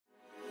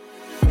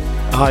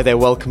Hi there,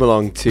 welcome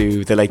along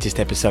to the latest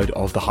episode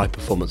of the High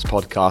Performance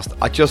Podcast.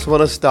 I just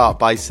want to start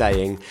by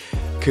saying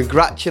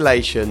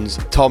congratulations,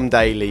 Tom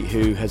Daly,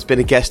 who has been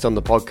a guest on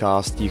the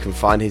podcast. You can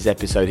find his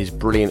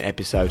brilliant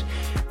episode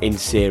in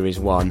Series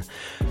 1.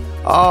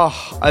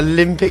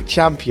 Olympic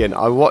champion.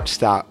 I watched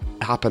that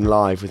happen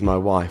live with my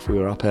wife. We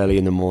were up early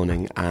in the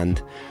morning, and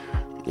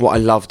what I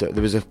loved,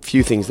 there was a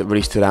few things that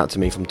really stood out to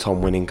me from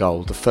Tom winning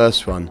gold. The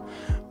first one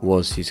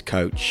was his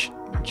coach,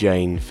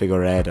 Jane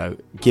Figueiredo,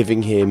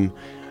 giving him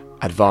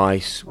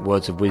advice,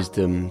 words of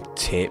wisdom,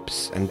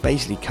 tips, and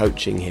basically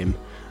coaching him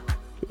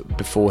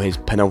before his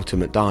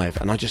penultimate dive.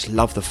 And I just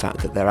love the fact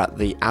that they're at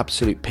the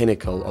absolute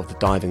pinnacle of the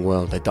diving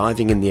world. They're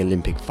diving in the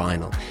Olympic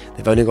final.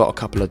 They've only got a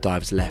couple of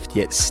dives left,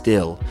 yet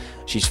still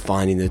she's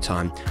finding the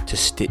time to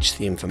stitch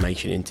the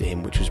information into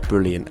him, which was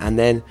brilliant. And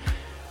then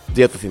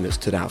the other thing that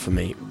stood out for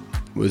me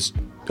was,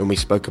 and we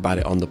spoke about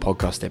it on the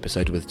podcast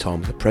episode with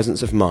Tom, the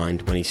presence of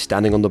mind when he's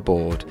standing on the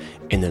board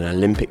in an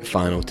Olympic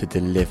final to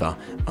deliver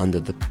under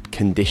the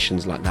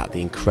conditions like that,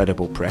 the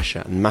incredible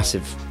pressure. And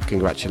massive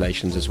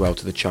congratulations as well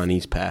to the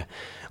Chinese pair.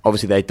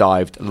 Obviously they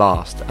dived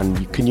last,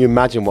 and can you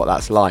imagine what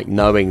that's like,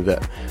 knowing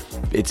that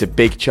it's a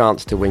big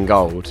chance to win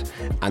gold,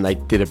 and they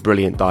did a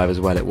brilliant dive as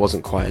well. It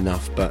wasn't quite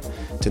enough, but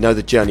to know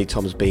the journey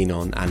Tom's been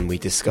on, and we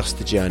discussed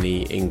the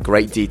journey in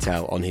great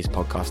detail on his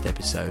podcast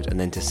episode, and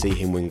then to see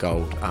him win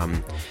gold,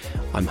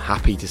 I'm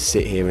happy to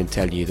sit here and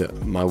tell you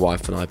that my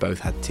wife and I both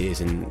had tears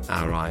in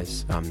our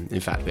eyes. In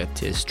fact, we had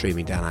tears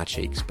streaming down our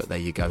cheeks, but there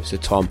you go. So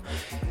Tom,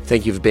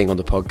 thank you for being on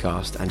the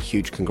podcast, and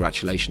huge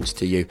congratulations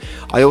to you.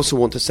 I also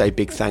want to say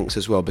big thanks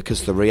as well,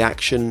 because the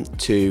reaction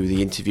to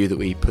the interview that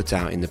we put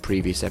out in the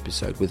previous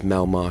episode with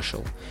Mel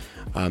Marshall,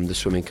 the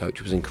swimming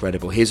coach, was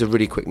incredible. Here's a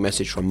really quick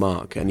message from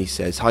Mark, and he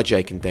says, "Hi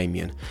Jake and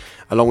Damien.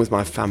 Along with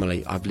my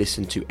family, I've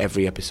listened to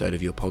every episode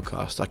of your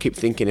podcast. I keep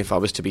thinking, if I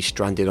was to be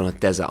stranded on a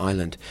desert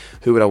island,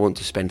 who would I want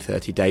to spend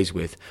 30 days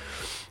with?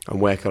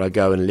 And where could I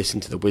go and listen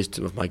to the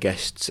wisdom of my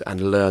guests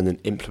and learn and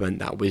implement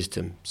that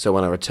wisdom? So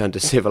when I return to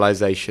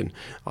civilization,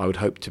 I would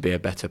hope to be a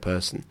better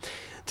person.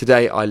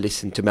 Today I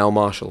listened to Mel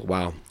Marshall.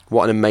 Wow.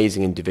 What an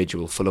amazing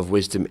individual, full of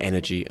wisdom,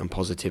 energy and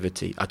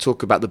positivity. I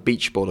talk about the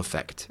beach ball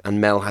effect,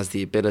 and Mel has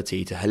the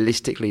ability to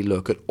holistically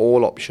look at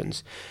all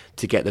options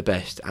to get the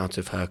best out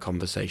of her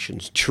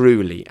conversations.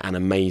 Truly an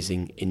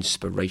amazing,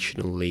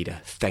 inspirational leader.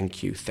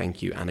 Thank you,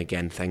 and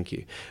again, thank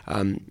you."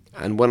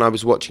 And when I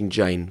was watching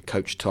Jane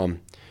coach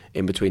Tom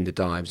in between the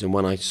dives, and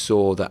when I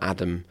saw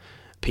that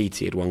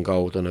Peaty had won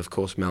gold, and of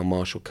course Mel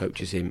Marshall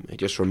coaches him, it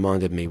just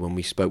reminded me when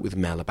we spoke with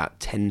Mel about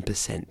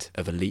 10%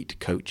 of elite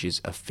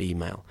coaches are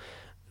female.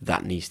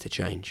 That needs to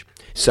change.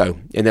 So,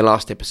 in the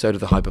last episode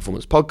of the High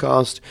Performance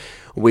Podcast,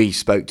 we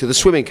spoke to the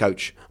swimming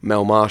coach,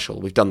 Mel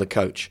Marshall. We've done the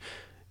coach.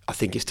 I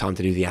think it's time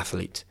to do the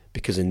athlete,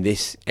 because in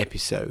this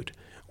episode,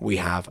 we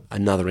have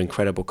another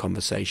incredible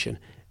conversation,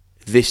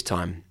 this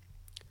time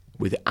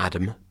with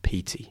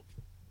Peaty.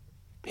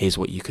 Here's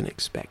what you can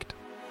expect.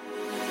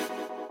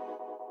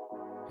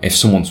 If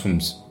someone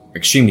swims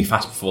extremely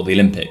fast before the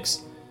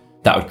Olympics,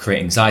 that would create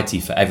anxiety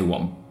for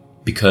everyone,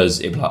 because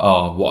it'd be like,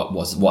 what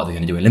are they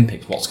going to do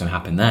Olympics? What's going to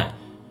happen there?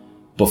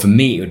 But for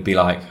me, it would be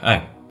like,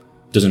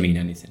 doesn't mean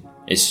anything.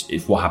 It's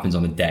what happens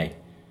on the day.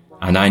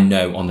 And I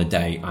know on the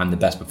day I'm the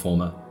best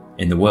performer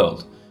in the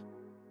world.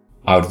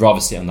 I would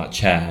rather sit on that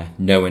chair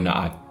knowing that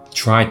I've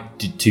tried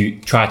to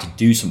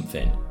do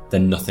something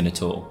than nothing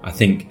at all. I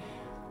think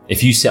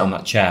if you sit on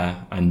that chair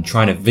and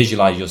trying to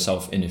visualize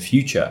yourself in the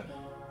future,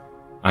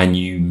 and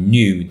you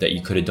knew that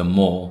you could have done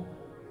more,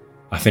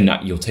 I think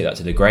that you'll take that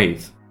to the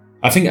grave.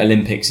 I think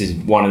Olympics is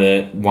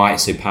why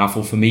it's so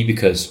powerful for me,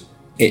 because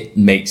it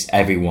makes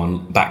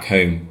everyone back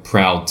home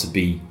proud to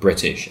be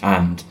British,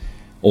 and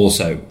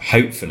also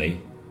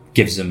hopefully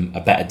gives them a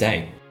better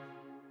day.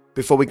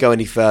 Before we go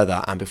any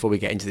further, and before we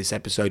get into this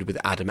episode with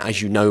Adam,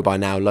 as you know by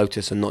now,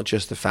 Lotus are not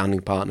just the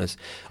founding partners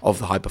of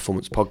the High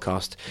Performance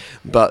Podcast,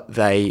 but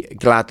they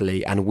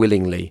gladly and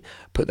willingly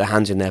put their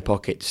hands in their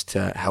pockets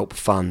to help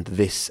fund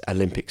this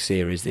Olympic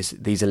series,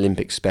 these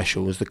Olympic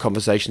specials. The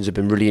conversations have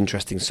been really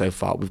interesting so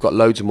far. We've got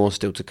loads more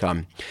still to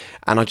come.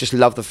 And I just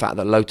love the fact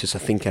that Lotus are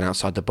thinking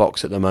outside the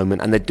box at the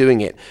moment, and they're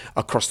doing it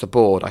across the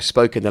board. I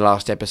spoke in the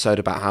last episode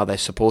about how they're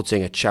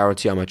supporting a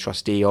charity I'm a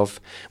trustee of,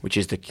 which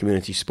is the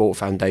Community Sport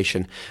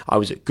Foundation. I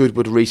was at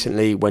Goodwood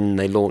recently when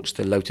they launched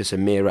the Lotus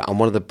Emira, and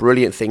one of the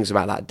brilliant things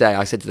about that day,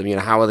 I said to them,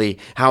 how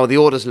are the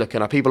orders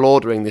looking? Are people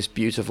ordering this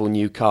beautiful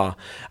new car?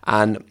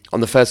 And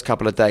on the first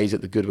couple of days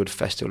at the Goodwood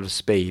Festival of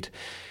Speed,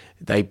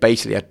 they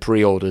basically had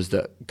pre-orders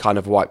that kind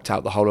of wiped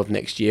out the whole of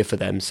next year for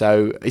them.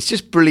 So it's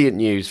just brilliant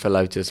news for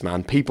Lotus,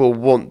 man. People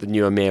want the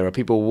new Emira.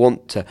 People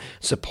want to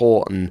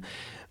support and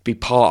be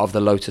part of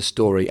the Lotus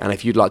story. And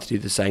if you'd like to do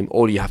the same,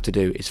 all you have to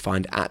do is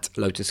find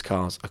 @Lotus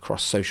Cars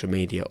across social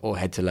media, or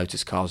head to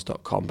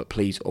lotuscars.com. But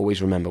please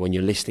always remember, when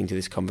you're listening to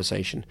this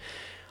conversation,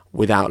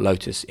 without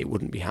Lotus, it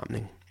wouldn't be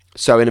happening.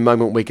 So in a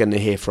moment, we're going to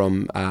hear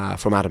from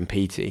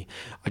Peaty.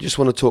 I just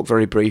want to talk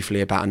very briefly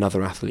about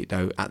another athlete,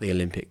 though, at the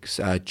Olympics,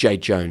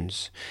 Jade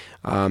Jones.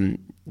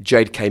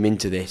 Jade came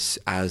into this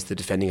as the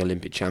defending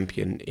Olympic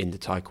champion in the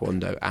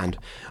Taekwondo, and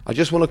I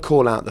just want to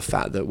call out the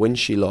fact that when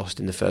she lost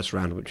in the first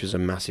round, which was a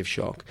massive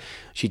shock,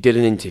 she did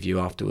an interview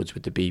afterwards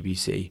with the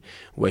BBC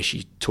where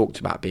she talked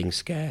about being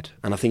scared.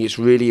 And I think it's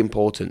really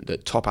important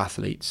that top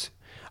athletes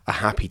are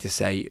happy to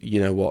say, you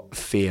know what,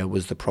 fear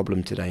was the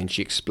problem today. And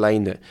she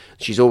explained that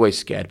she's always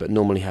scared, but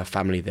normally her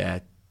family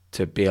there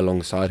to be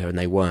alongside her, and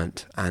they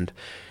weren't. And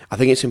I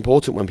think it's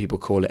important when people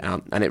call it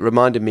out. And it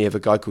reminded me of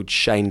a guy called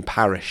Shane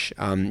Parrish.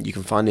 You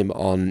can find him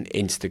on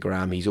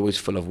Instagram. He's always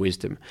full of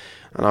wisdom.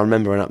 And I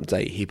remember an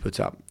update he put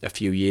up a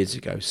few years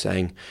ago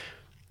saying,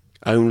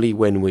 only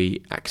when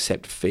we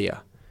accept fear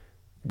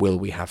will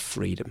we have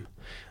freedom.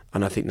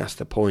 And I think that's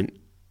the point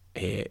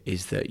here,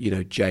 is that, you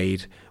know,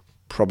 Jade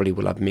probably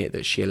will admit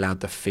that she allowed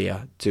the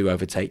fear to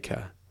overtake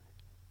her.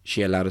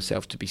 She allowed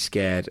herself to be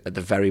scared at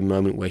the very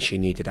moment where she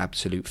needed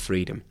absolute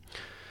freedom.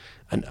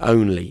 And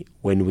only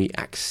when we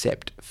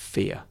accept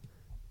fear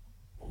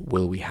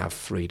will we have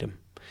freedom.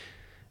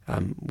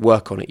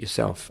 Work on it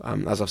yourself.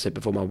 As I've said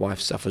before, my wife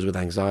suffers with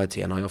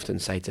anxiety, and I often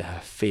say to her,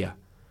 fear,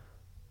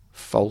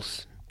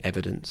 false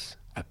evidence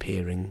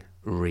appearing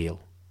real.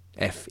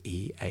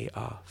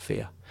 F-E-A-R,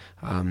 fear.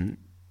 And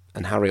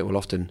Harriet will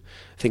often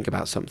think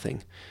about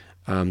something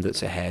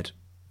that's ahead,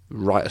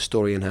 write a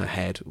story in her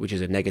head, which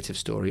is a negative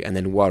story, and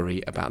then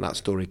worry about that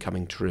story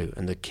coming true.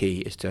 And the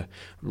key is to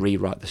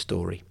rewrite the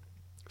story.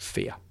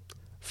 Fear,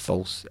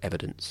 false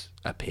evidence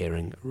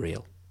appearing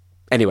real.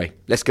 Anyway,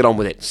 let's get on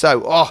with it.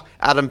 So,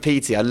 Adam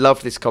Peaty, I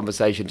loved this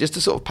conversation. Just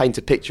to sort of paint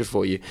a picture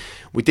for you,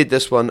 we did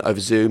this one over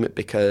Zoom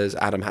because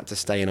Adam had to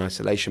stay in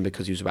isolation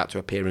because he was about to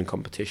appear in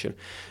competition.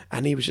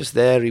 And he was just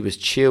there. He was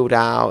chilled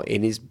out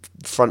in his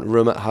front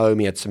room at home.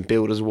 He had some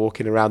builders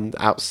walking around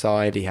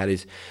outside. He had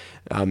his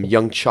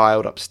young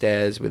child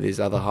upstairs with his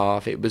other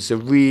half. It was a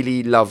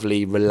really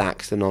lovely,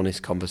 relaxed and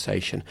honest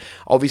conversation.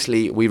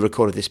 Obviously, we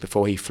recorded this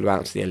before he flew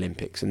out to the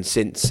Olympics, and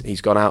since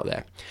he's gone out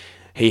there,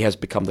 he has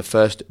become the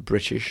first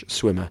British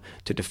swimmer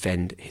to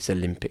defend his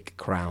Olympic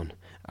crown.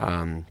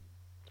 I've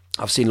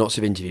seen lots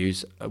of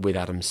interviews with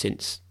Adam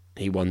since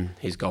he won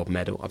his gold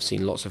medal. I've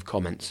seen lots of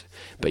comments.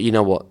 But you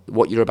know what?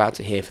 What you're about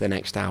to hear for the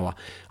next hour,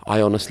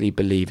 I honestly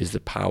believe is the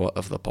power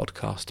of the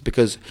podcast.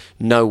 Because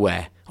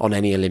nowhere on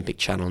any Olympic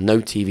channel, no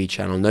TV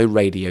channel, no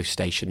radio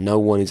station, no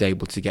one is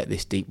able to get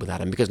this deep with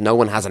Adam, because no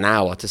one has an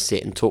hour to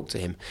sit and talk to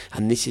him.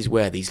 And this is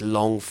where these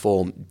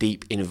long-form,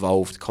 deep,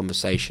 involved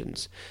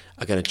conversations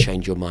are going to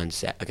change your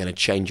mindset, are going to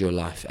change your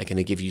life, are going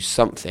to give you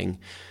something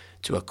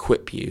to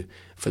equip you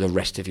for the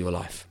rest of your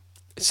life.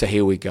 So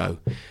here we go.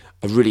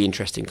 A really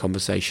interesting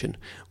conversation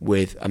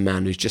with a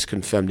man who's just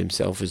confirmed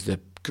himself as the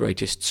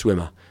greatest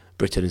swimmer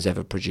Britain has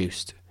ever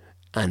produced.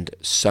 And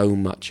so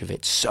much of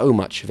it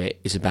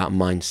is about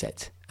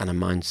mindset, and a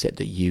mindset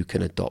that you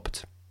can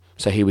adopt.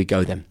 So here we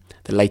go then.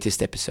 The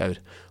latest episode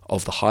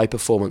of the High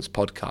Performance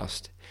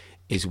Podcast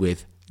is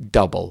with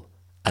double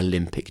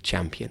Olympic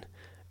champion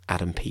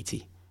Adam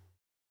Peaty.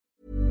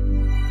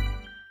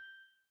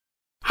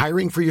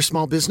 Hiring for your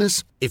small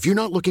business? If you're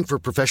not looking for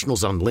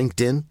professionals on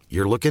LinkedIn,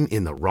 you're looking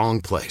in the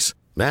wrong place.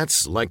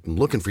 That's like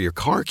looking for your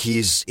car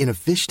keys in a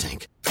fish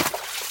tank.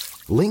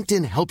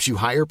 LinkedIn helps you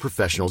hire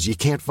professionals you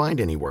can't find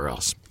anywhere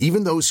else,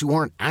 even those who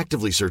aren't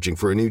actively searching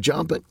for a new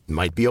job but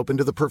might be open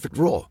to the perfect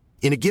role.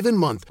 In a given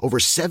month, over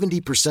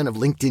 70% of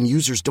LinkedIn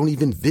users don't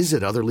even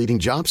visit other leading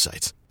job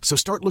sites. So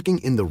start looking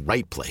in the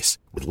right place.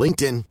 With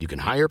LinkedIn, you can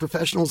hire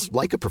professionals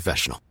like a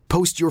professional.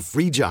 Post your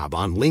free job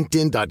on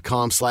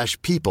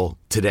linkedin.com/people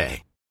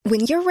today.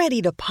 When you're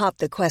ready to pop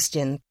the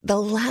question, the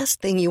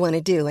last thing you want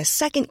to do is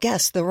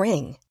second-guess the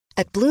ring.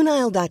 At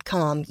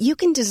BlueNile.com, you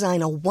can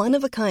design a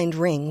one-of-a-kind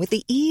ring with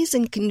the ease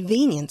and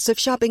convenience of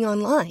shopping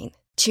online.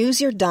 Choose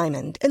your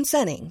diamond and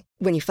setting.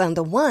 When you find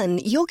the one,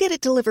 you'll get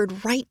it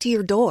delivered right to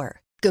your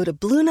door. Go to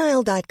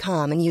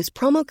BlueNile.com and use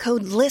promo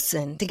code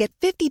LISTEN to get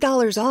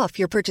 $50 off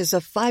your purchase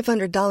of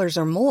 $500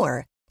 or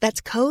more.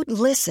 That's code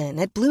LISTEN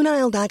at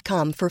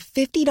BlueNile.com for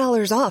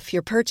 $50 off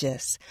your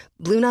purchase.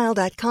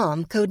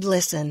 BlueNile.com, code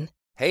LISTEN.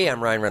 Hey,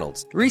 I'm Ryan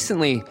Reynolds.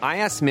 Recently, I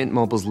asked Mint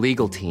Mobile's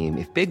legal team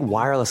if big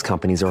wireless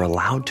companies are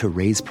allowed to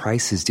raise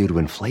prices due to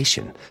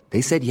inflation. They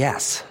said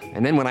yes.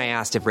 And then when I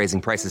asked if raising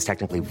prices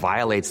technically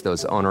violates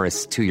those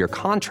onerous two-year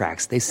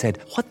contracts, they said,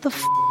 what the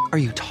f*** are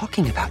you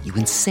talking about, you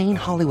insane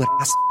Hollywood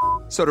ass f-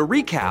 So to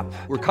recap,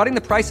 we're cutting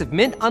the price of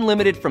Mint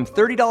Unlimited from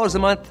 $30 a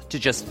month to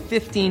just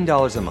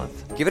 $15 a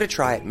month. Give it a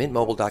try at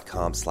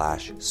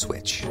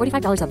mintmobile.com/switch.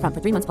 $45 up front for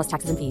 3 months plus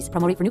taxes and fees.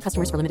 Promo rate for new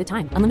customers for limited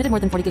time. Unlimited more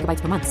than 40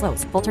 gigabytes per month.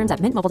 Slows full terms at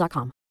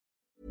mintmobile.com.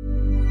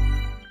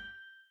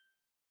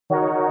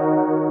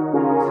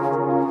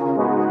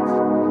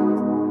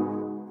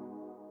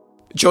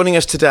 Joining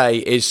us today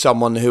is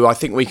someone who I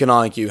think we can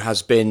argue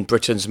has been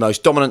Britain's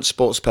most dominant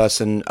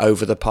sportsperson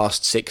over the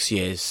past 6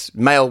 years.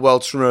 Male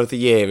World Swimmer of the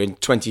Year in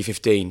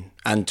 2015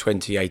 and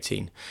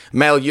 2018.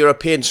 Male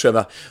European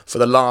swimmer for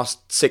the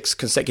last 6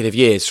 consecutive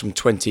years from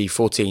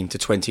 2014 to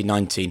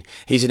 2019.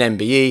 He's an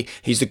MBE.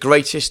 He's the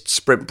greatest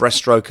sprint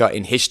breaststroker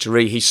in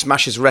history. He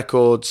smashes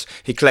records.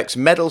 He collects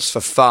medals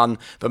for fun.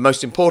 But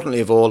most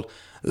importantly of all,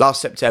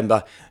 Last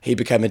September, he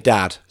became a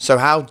dad. So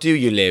how do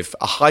you live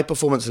a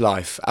high-performance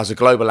life as a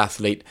global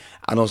athlete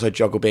and also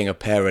juggle being a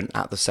parent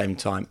at the same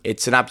time?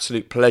 It's an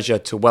absolute pleasure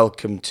to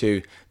welcome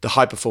to the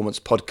High Performance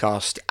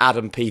Podcast,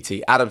 Adam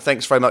Peaty. Adam,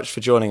 thanks very much for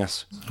joining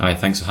us. Hi,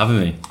 thanks for having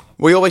me.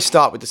 We always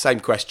start with the same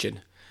question.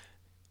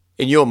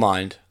 In your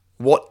mind,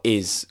 what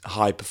is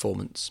high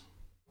performance?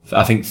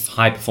 I think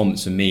high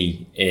performance for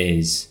me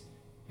is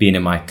being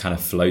in my kind of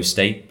flow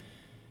state,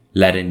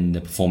 letting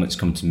the performance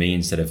come to me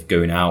instead of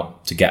going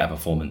out to get a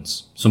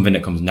performance, something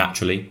that comes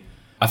naturally.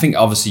 I think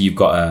obviously you've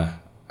got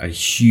a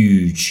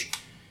huge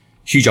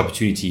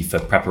opportunity for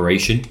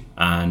preparation,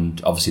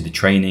 and obviously the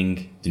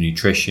training, the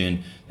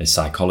nutrition, the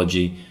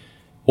psychology,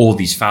 all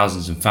these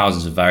thousands and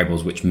thousands of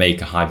variables which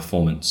make a high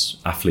performance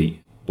athlete.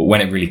 But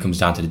when it really comes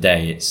down to the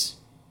day,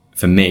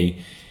 for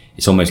me,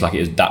 it's almost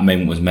like that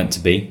moment was meant to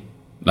be,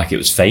 like it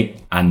was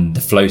fate. And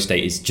the flow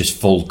state is just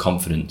full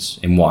confidence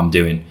in what I'm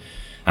doing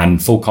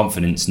and full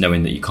confidence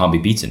knowing that you can't be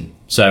beaten.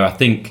 So I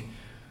think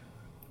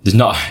there's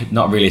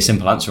not really a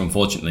simple answer,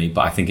 unfortunately,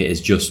 but I think it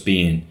is just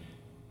being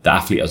the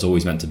athlete I was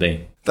always meant to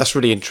be. That's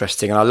really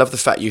interesting. And I love the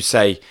fact you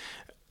say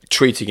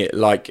treating it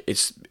like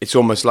it's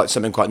almost like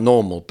something quite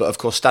normal. But of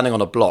course, standing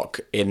on a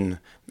block in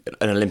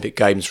an Olympic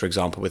Games, for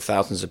example, with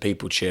thousands of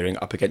people cheering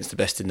up against the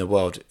best in the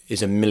world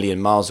is a million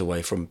miles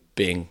away from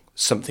being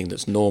something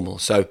that's normal.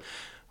 So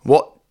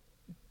what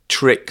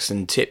tricks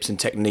and tips and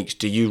techniques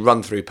do you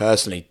run through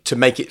personally to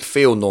make it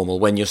feel normal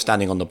when you're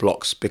standing on the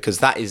blocks? Because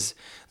that is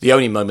the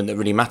only moment that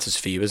really matters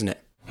for you, isn't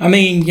it? When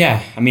in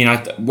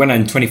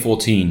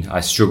 2014,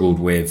 I struggled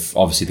with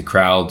obviously the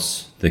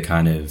crowds,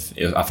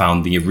 I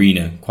found the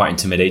arena quite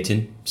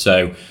intimidating.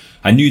 So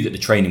I knew that the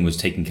training was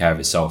taking care of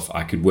itself.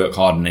 I could work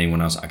harder than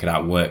anyone else. I could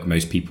outwork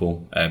most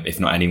people, if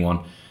not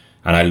anyone.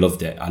 And I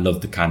loved it. I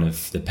loved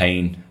the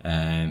pain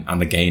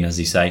and the gain, as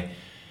they say.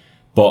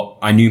 But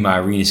I knew my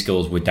arena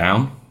skills were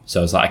down. So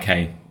I was like,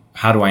 okay,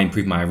 how do I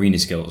improve my arena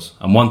skills?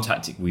 And one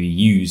tactic we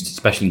used,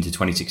 especially into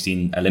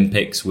 2016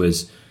 Olympics,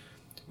 was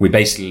we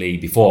basically,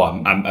 before,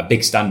 I'm a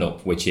big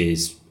stand-up, which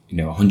is,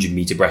 100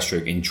 meter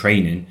breaststroke in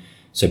training.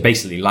 So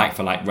basically like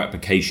for like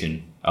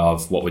replication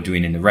of what we're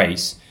doing in the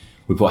race.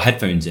 We put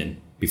headphones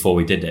in before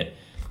we did it.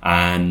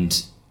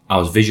 And I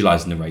was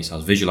visualizing the race. I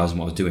was visualizing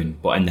what I was doing.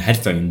 But in the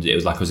headphones, it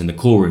was like I was in the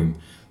call room.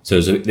 So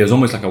there was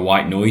almost like a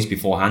white noise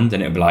beforehand.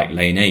 And it would be like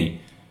lane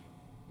 8.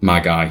 My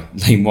guy,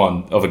 lane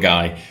 1, other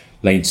guy,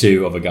 lane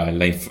 2, other guy,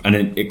 and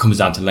then it comes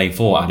down to lane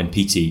 4, Adam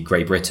Peaty,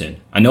 Great Britain.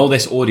 And all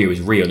this audio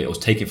is real. It was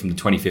taken from the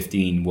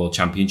 2015 World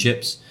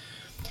Championships.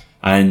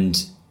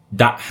 And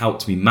that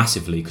helped me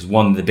massively because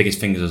one of the biggest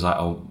things was like,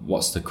 oh,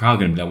 what's the crowd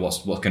going to be like? What's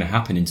going to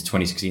happen into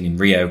 2016 in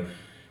Rio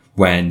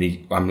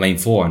when I'm lane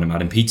 4 and I'm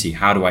Adam Peaty?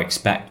 How do I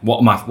expect, what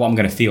I'm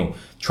going to feel,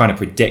 trying to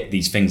predict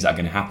these things that are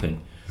going to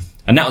happen.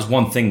 And that was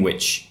one thing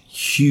which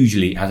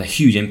has a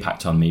huge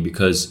impact on me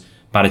because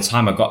by the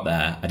time I got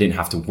there, I didn't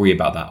have to worry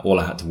about that. All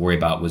I had to worry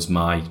about was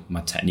my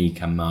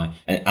technique and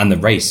the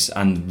race.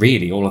 And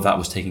really all of that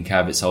was taking care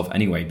of itself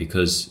anyway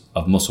because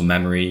of muscle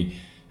memory.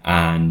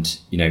 And,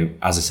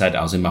 as I said,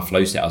 I was in my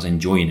flow state. I was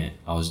enjoying it.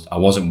 I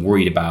wasn't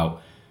worried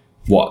about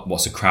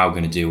what's the crowd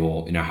going to do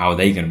or, how are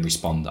they going to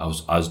respond. I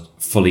was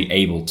fully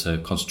able to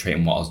concentrate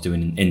on what I was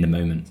doing in the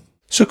moment.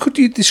 So could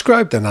you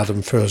describe then,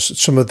 Adam, for us,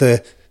 some of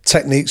the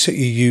techniques that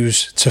you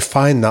use to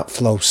find that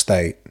flow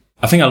state?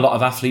 I think a lot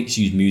of athletes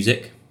use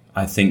music.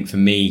 I think for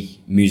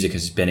me, music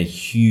has been a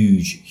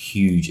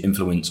huge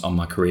influence on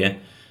my career.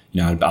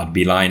 I'd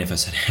be lying if I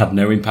said it had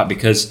no impact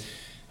because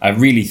I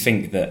really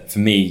think that for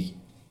me,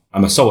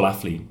 I'm a soul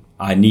athlete.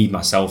 I need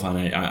myself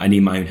and I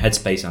need my own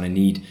headspace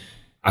and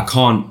I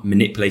can't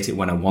manipulate it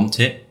when I want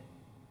it,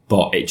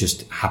 but it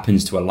just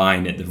happens to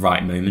align at the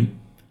right moment.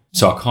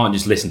 So I can't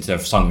just listen to a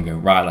song and go,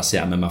 right, that's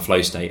it, I'm in my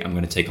flow state, I'm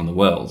going to take on the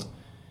world.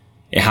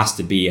 It has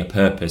to be a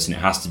purpose and it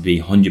has to be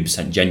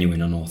 100%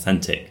 genuine and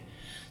authentic.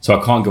 So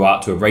I can't go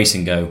out to a race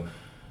and go,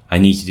 I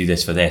need to do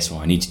this for this,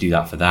 or I need to do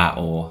that for that,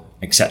 or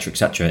et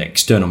cetera,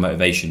 external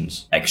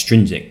motivations,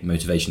 extrinsic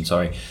motivation,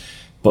 sorry.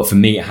 But for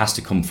me, it has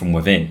to come from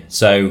within.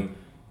 So,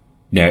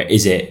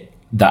 is it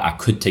that I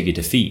could take a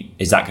defeat?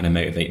 Is that going to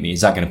motivate me?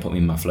 Is that going to put me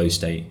in my flow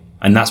state?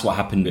 And that's what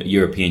happened at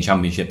European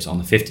Championships on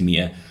the 50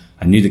 meter.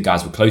 I knew the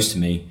guys were close to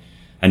me.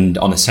 And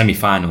on a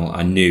semi-final,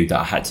 I knew that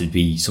I had to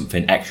be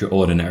something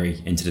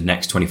extraordinary into the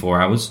next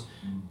 24 hours.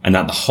 And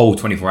that the whole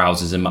 24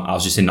 hours I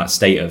was just in that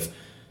state of,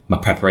 my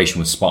preparation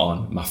was spot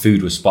on. My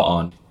food was spot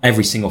on.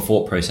 Every single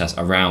thought process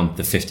around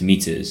the 50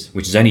 meters,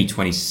 which is only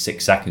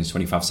 26 seconds,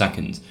 25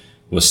 seconds,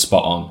 was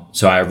spot on.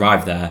 So I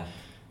arrived there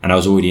and I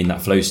was already in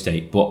that flow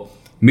state. But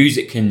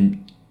music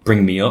can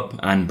bring me up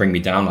and bring me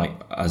down. Like,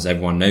 as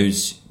everyone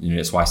knows,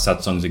 that's why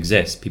sad songs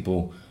exist.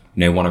 People,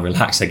 want to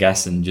relax, I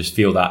guess, and just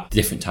feel that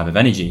different type of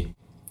energy.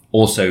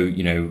 Also,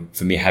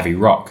 for me, heavy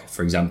rock,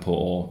 for example,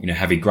 or,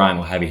 heavy grime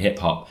or heavy hip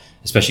hop,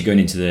 especially going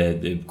into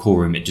the call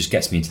room, it just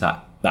gets me into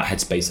that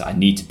headspace that I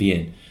need to be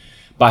in.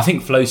 But I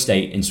think flow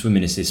state in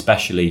swimming is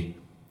especially,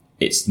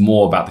 it's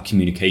more about the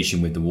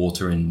communication with the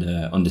water and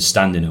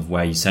understanding of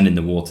where you're sending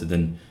the water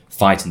than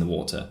fighting the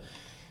water.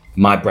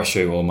 my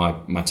breaststroke or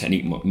my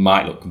technique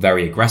might look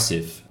very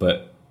aggressive,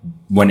 but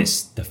when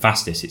it's the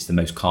fastest, it's the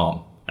most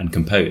calm and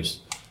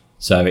composed.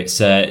 So it's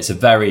a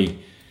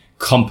very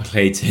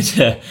complicated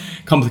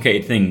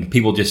thing.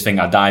 People just think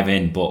I dive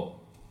in, but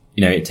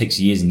it takes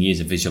years and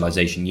years of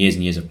visualization, years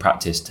and years of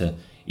practice to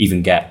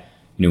even get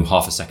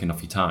half a second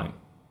off your time.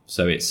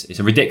 So it's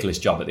a ridiculous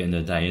job at the end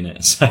of the day, isn't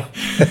it? So.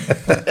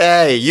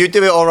 Hey, you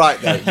do it all right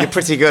though. You're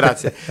pretty good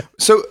at it.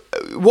 So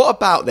what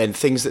about then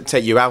things that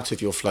take you out of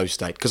your flow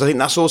state? Because I think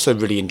that's also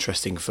really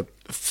interesting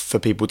for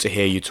people to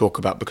hear you talk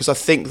about, because I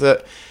think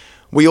that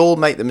we all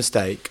make the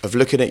mistake of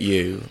looking at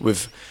you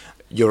with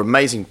your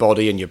amazing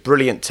body and your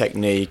brilliant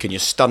technique and your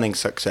stunning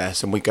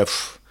success, and we go,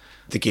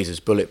 the geezer's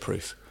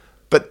bulletproof.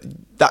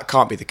 But that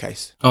can't be the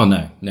case. Oh,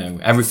 no.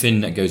 Everything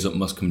that goes up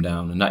must come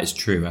down, and that is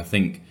true. I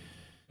think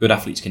good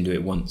athletes can do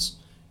it once.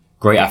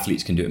 Great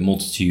athletes can do it a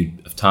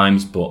multitude of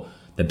times, but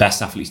the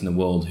best athletes in the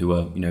world, who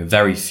are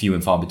very few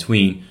and far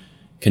between,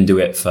 can do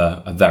it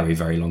for a very,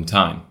 very long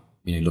time.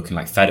 Looking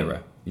like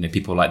Federer,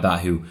 people like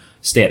that who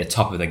stay at the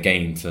top of their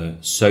game for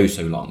so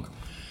long.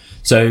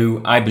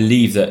 So I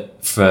believe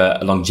that for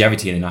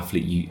longevity in an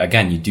athlete,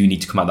 you do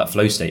need to come out of that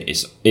flow state.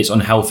 It's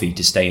unhealthy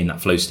to stay in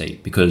that flow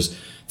state, because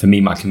for me,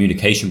 my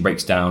communication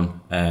breaks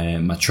down,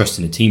 my trust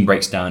in the team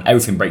breaks down,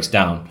 everything breaks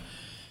down.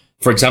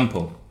 For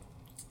example,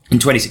 in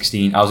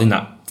 2016, I was in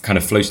that kind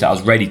of flow state. I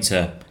was ready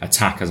to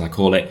attack, as I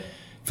call it,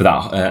 for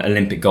that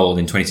Olympic gold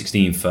in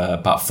 2016 for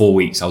about 4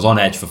 weeks. I was on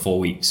edge for 4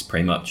 weeks,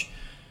 pretty much.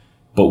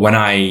 But when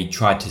I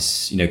tried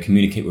to,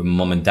 communicate with my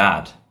mum and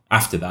dad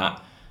after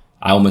that,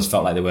 I almost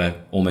felt like they were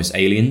almost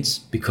aliens,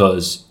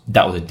 because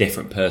that was a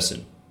different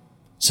person.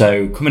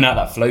 So coming out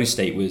of that flow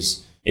state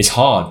it's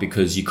hard,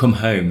 because you come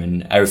home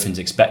and everything's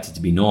expected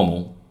to be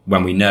normal,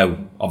 when we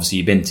know, obviously,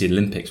 you've been to the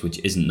Olympics, which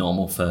isn't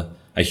normal for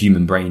a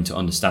human brain to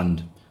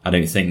understand, I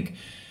don't think.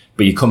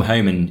 But you come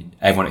home and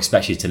everyone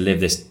expects you to live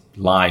this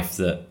life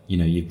that,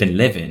 you've been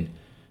living.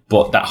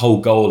 But that whole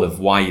goal of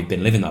why you've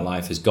been living that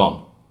life is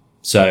gone.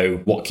 So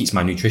what keeps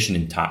my nutrition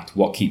intact?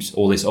 What keeps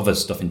all this other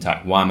stuff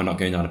intact? Why am I not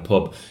going down a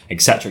pub,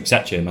 etc.,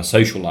 etc.? My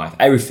social life,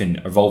 everything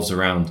revolves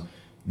around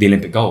the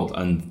Olympic gold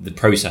and the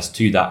process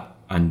to that,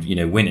 and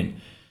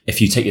winning.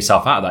 If you take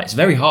yourself out of that, it's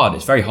very hard.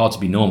 It's very hard to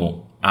be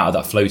normal out of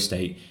that flow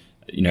state.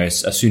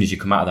 As soon as you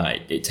come out of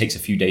that, it takes a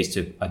few days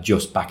to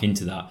adjust back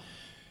into that.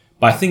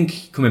 But I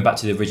think, coming back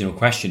to the original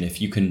question,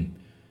 if you can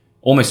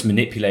almost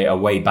manipulate a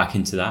way back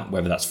into that,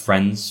 whether that's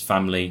friends,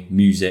 family,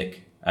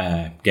 music,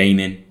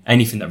 gaming,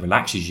 anything that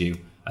relaxes you,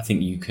 I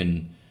think you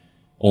can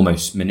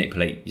almost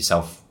manipulate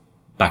yourself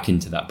back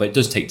into that. But it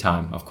does take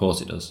time, of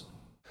course it does.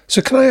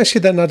 So can I ask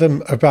you then,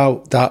 Adam,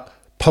 about that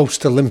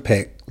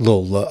post-Olympic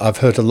lull that I've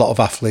heard a lot of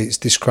athletes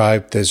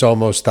describe? There's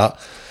almost that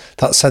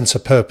sense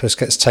of purpose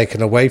gets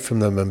taken away from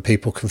them, and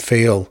people can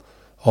feel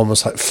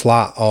almost like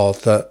flat, or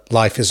that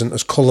life isn't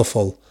as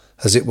colourful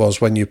as it was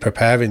when you're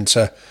preparing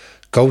to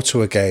go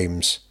to a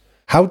games.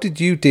 How did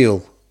you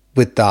deal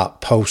with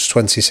that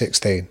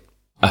post-2016?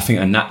 I think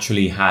I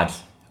naturally had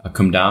a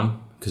come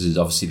down, because it's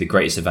obviously the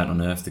greatest event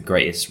on earth, the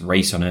greatest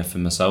race on earth for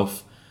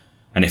myself,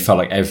 and it felt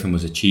like everything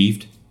was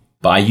achieved.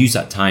 But I used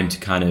that time to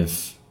kind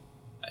of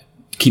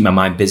keep my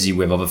mind busy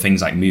with other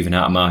things, like moving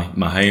out of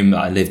my home that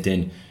I lived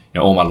in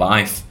all my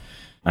life,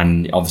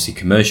 and obviously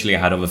commercially I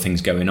had other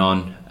things going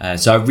on.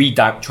 So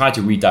I tried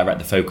to redirect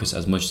the focus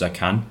as much as I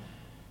can,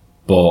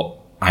 but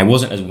I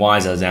wasn't as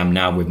wise as I am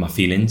now with my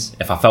feelings.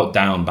 If I felt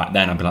down back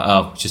then, I'd be like,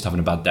 oh, just having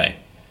a bad day.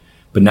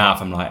 But now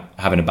if I'm like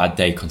having a bad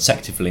day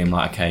consecutively, I'm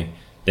like, okay,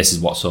 this is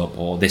what's up,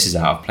 or this is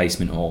out of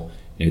placement, or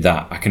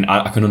that I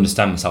can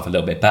understand myself a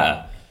little bit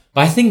better.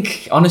 But I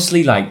think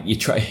honestly, like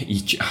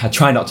I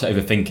try not to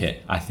overthink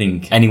it. I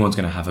think anyone's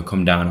going to have a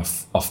come down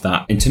off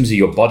that. In terms of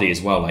your body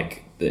as well,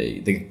 like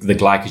the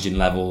glycogen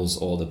levels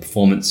or the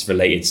performance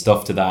related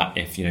stuff to that,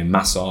 if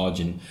massage,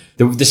 and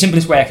the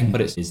simplest way I can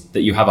put it is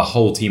that you have a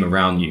whole team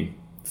around you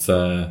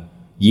for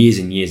years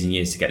and years and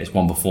years to get this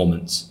one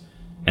performance,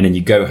 and then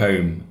you go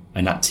home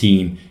and that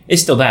team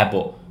is still there,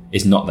 but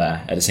is not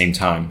there at the same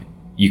time.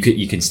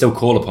 You can still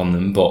call upon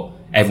them, but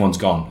everyone's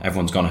gone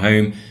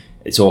home.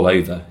 It's all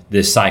over.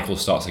 The cycle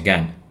starts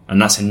again.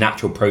 And that's a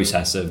natural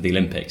process of the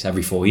Olympics.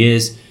 Every 4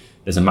 years,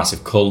 there's a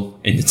massive cull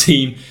in the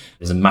team.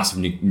 There's a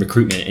massive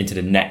recruitment into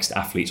the next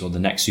athletes or the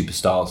next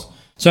superstars.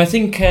 So I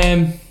think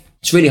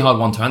it's a really hard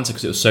one to answer,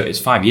 because it's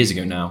 5 years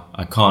ago now.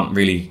 I can't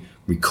really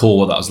recall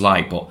what that was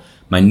like, but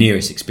my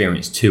nearest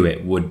experience to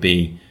it would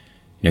be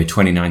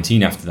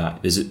 2019. After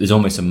that, there's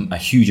almost a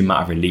huge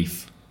amount of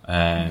relief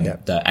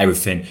that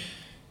everything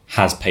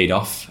has paid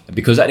off.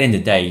 Because at the end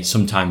of the day,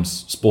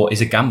 sometimes sport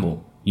is a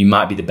gamble. You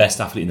might be the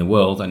best athlete in the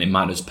world, and it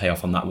might just pay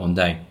off on that one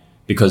day.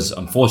 Because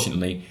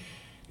unfortunately,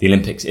 the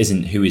Olympics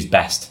isn't who is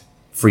best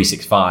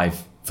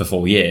 365 for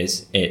 4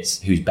 years.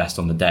 It's who's best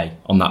on the day,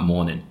 on that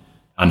morning.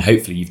 And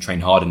hopefully you've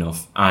trained hard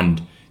enough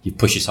and you've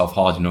pushed yourself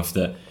hard enough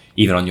that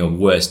even on your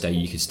worst day,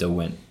 you can still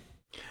win.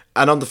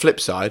 And on the flip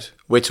side,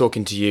 we're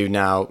talking to you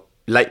now,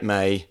 late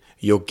May,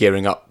 you're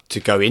gearing up to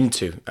go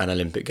into an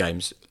Olympic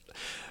Games.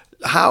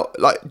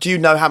 Do you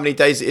know how many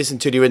days it is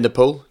until you're in the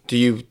pool? Do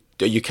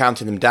you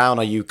counting them down?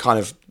 Are you kind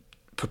of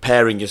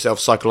preparing yourself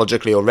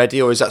psychologically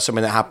already, or is that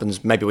something that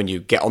happens maybe when you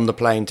get on the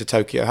plane to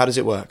Tokyo? How does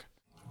it work?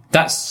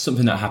 That's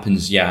something that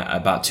happens,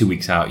 about 2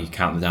 weeks out. You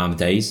count down the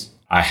days.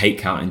 I hate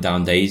counting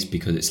down days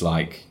because it's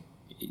like,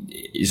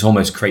 it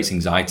almost creates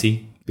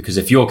anxiety. Because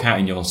if you're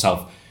counting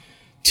yourself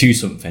to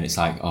something, it's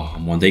like, oh,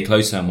 I'm 1 day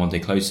closer,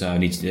 I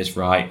need to do this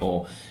right.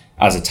 Or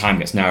as the time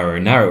gets narrower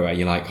and narrower,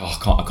 you're like,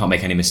 oh, I can't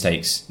make any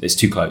mistakes. It's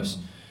too close.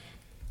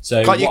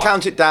 So can't you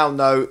count it down,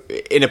 though,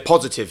 in a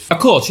positive? Of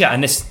course, yeah.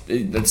 And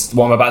that's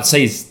what I'm about to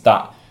say, is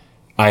that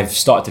I've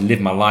started to live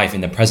my life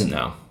in the present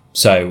now.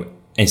 So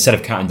instead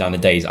of counting down the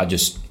days, I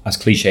just, as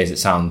cliche as it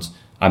sounds,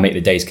 I make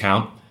the days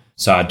count.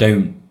 So I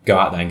don't go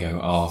out there and go,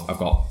 oh, I've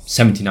got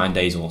 79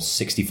 days or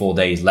 64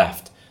 days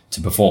left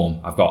to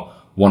perform. I've got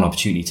one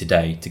opportunity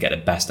today to get the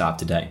best out of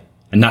today.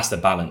 And that's the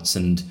balance.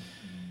 And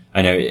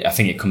I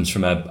think it comes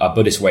from a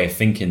Buddhist way of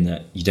thinking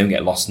that you don't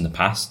get lost in the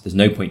past. There's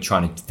no point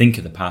trying to think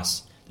of the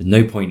past. There's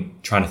no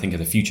point trying to think of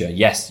the future.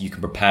 Yes, you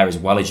can prepare as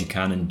well as you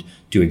can and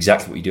do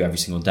exactly what you do every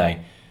single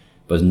day.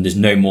 But there's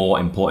no more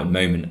important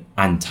moment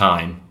and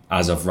time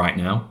as of right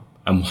now.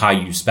 And how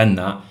you spend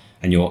that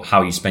and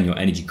how you spend your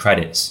energy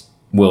credits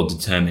will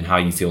determine how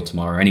you feel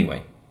tomorrow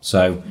anyway.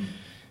 So,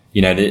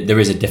 there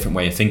is a different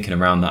way of thinking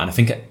around that. And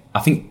I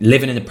think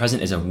living in the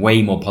present is a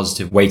way more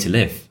positive way to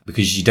live,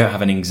 because you don't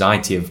have an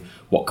anxiety of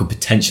what could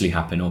potentially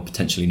happen or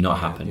potentially not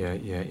happen.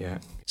 Yeah.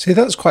 See,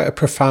 that's quite a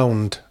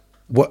profound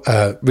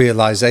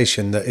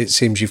realisation that it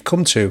seems you've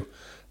come to,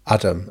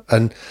 Adam.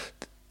 And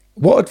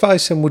what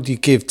advice then would you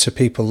give to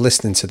people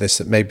listening to this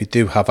that maybe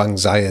do have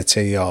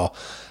anxiety or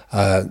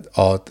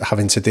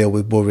having to deal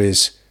with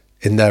worries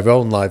in their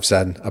own lives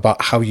then,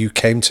 about how you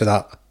came to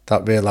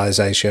that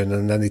realisation,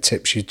 and any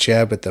tips you'd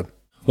share with them?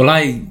 Well,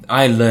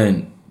 I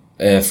learned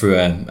through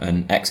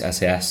an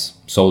ex-SAS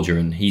soldier,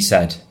 and he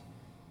said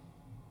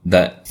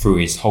that through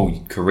his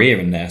whole career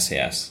in the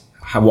SAS,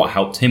 what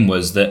helped him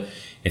was that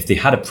if they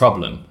had a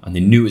problem and they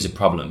knew it was a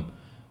problem,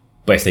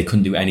 but if they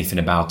couldn't do anything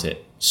about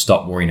it,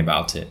 stop worrying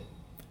about it.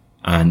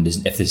 And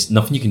if there's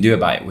nothing you can do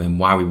about it, then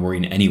why are we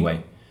worrying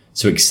anyway?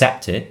 So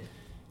accept it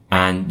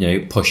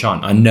and push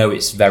on. I know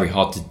it's very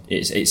hard to.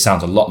 It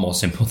sounds a lot more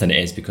simple than it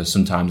is, because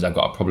sometimes I've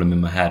got a problem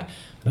in my head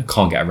and I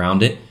can't get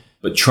around it.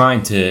 But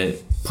trying to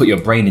put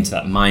your brain into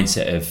that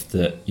mindset of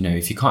that,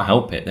 if you can't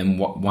help it, then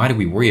why do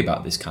we worry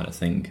about this kind of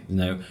thing?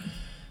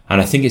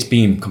 And I think it's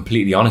being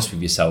completely honest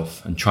with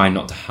yourself and trying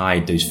not to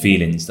hide those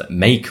feelings that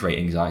may create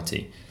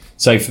anxiety.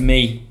 So for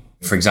me,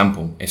 for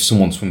example, if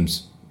someone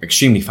swims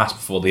extremely fast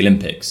before the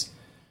Olympics,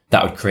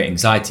 that would create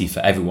anxiety for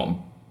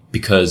everyone,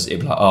 because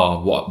it'd be like,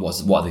 oh, what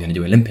are they going to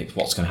do Olympics?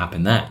 What's going to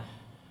happen there?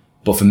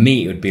 But for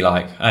me, it would be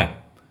like, oh,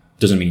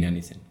 doesn't mean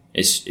anything.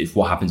 It's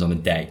what happens on the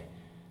day.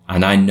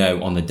 And I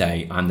know on the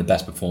day I'm the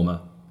best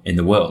performer in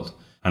the world.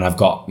 And I've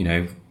got,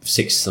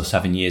 6 or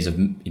 7 years of,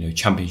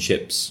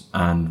 championships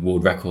and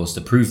world records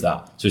to prove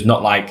that. So it's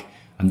not like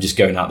I'm just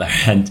going out there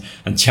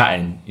and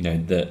chatting,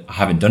 that I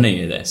haven't done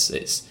any of this.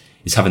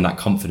 It's having that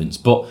confidence.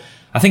 But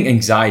I think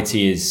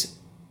anxiety is,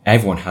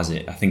 everyone has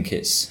it. I think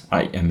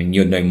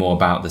you'll know more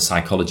about the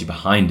psychology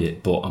behind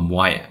it, and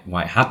why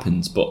it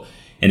happens. But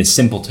in as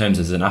simple terms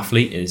as an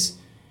athlete is,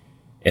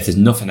 if there's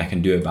nothing I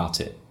can do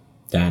about it,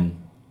 then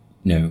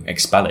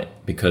expel it,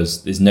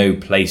 because there's no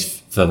place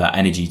for that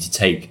energy to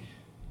take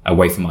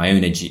away from my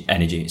own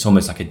energy. It's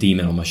almost like a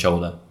demon on my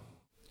shoulder.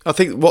 I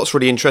think what's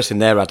really interesting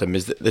there, Adam,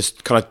 is that there's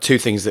kind of two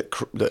things that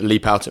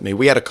leap out at me.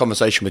 We had a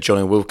conversation with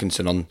Johnny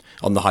Wilkinson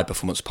on the High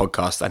Performance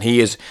podcast, and he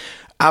is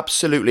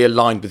absolutely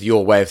aligned with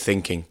your way of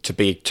thinking, to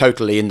be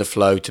totally in the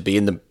flow, to be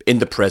in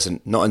the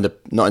present, not in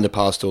the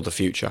past or the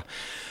future.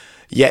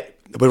 Yet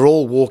we're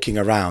all walking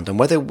around, and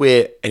whether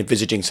we're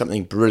envisaging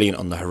something brilliant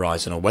on the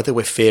horizon or whether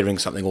we're fearing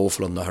something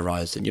awful on the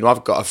horizon,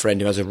 I've got a friend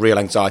who has a real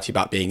anxiety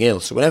about being ill.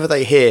 So whenever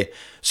they hear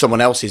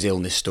someone else's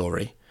illness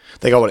story,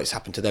 they go, well, it's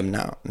happened to them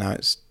now. Now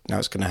it's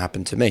going to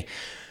happen to me.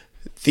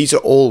 These are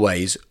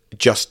always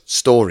just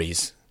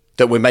stories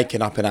that we're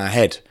making up in our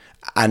head.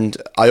 And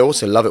I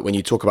also love it when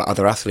you talk about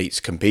other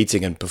athletes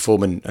competing and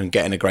performing and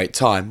getting a great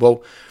time.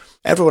 Well,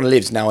 everyone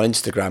lives now on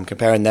Instagram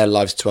comparing their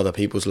lives to other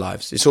people's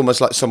lives. It's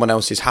almost like someone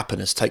else's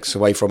happiness takes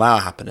away from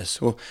our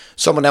happiness. Well,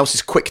 someone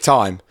else's quick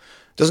time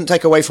doesn't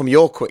take away from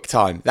your quick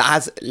time. That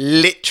has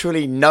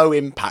literally no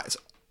impact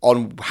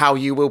on how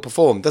you will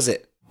perform, does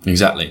it?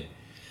 Exactly.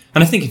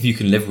 And I think if you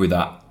can live with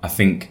that, I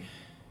think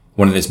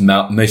one of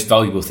the most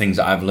valuable things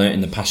that I've learned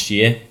in the past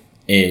year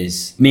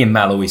is, me and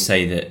Mel always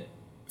say that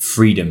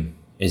freedom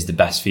is the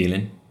best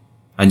feeling,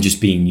 and just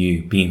being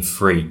you, being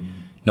free,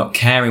 not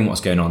caring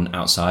what's going on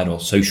outside or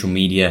social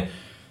media.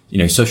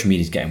 Social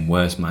media is getting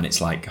worse, man.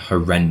 It's like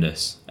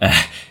horrendous.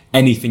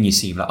 Anything you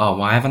see, like, oh,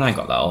 why haven't I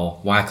got that? Or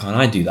why can't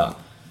I do that?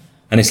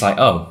 And it's like,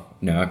 oh,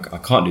 I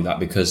can't do that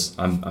because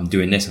I'm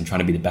doing this. I'm trying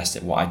to be the best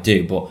at what I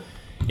do. But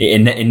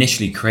it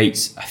initially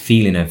creates a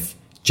feeling of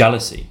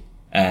jealousy.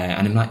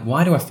 And I'm like,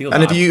 why do I feel that?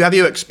 And have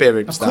you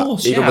experienced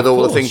that? Even with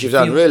all the things you've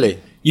done, really?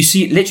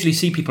 You literally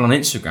see people on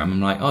Instagram. I'm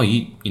like, oh,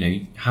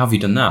 how have you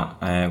done that?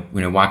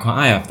 Why can't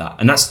I have that?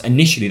 And that's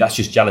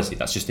just jealousy.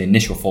 That's just the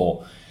initial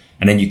thought.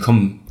 And then you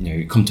come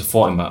to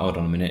thought and like, hold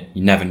on a minute,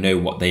 you never know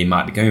what they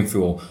might be going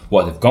through or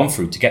what they've gone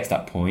through to get to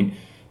that point.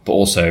 But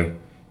also,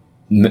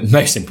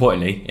 most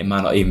importantly, it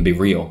might not even be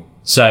real.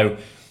 So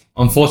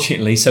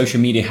unfortunately,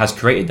 social media has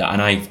created that.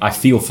 And I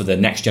feel for the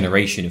next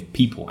generation of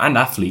people and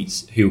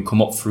athletes who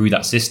come up through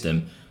that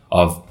system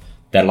of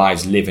their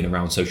lives living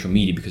around social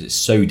media, because it's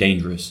so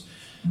dangerous.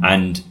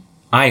 And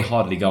I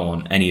hardly go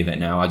on any of it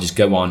now. I just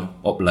go on,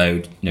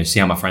 upload, see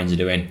how my friends are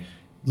doing,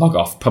 log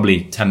off,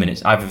 probably 10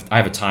 minutes. I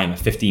have a timer,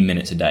 15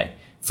 minutes a day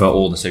for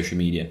all the social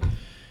media.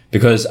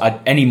 Because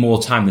any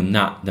more time than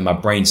that, then my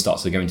brain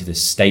starts to go into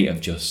this state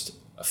of just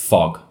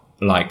fog,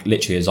 like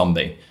literally a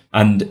zombie.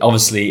 And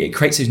obviously it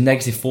creates those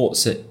negative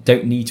thoughts that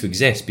don't need to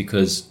exist,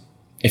 because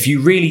if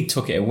you really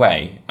took it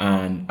away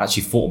and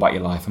actually thought about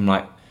your life,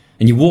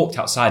 and you walked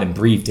outside and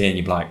breathed in,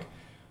 you'd be like,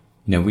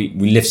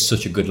 we live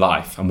such a good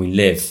life, and we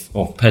live,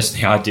 or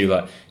personally I do,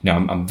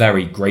 I'm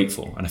very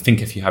grateful. And I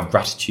think if you have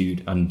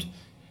gratitude and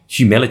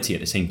humility at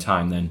the same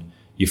time, then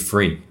you're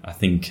free, I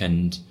think.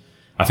 And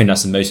I think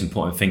that's the most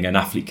important thing an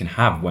athlete can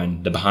have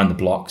when they're behind the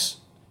blocks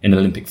in an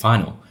Olympic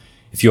final.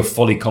 If you're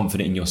fully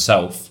confident in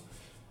yourself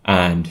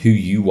and who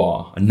you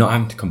are, and not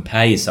having to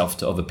compare yourself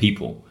to other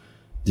people,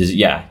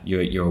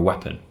 you're a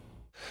weapon.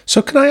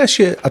 So can I ask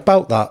you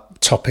about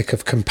that topic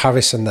of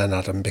comparison then,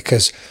 Adam?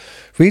 Because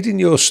reading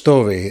your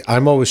story,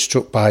 I'm always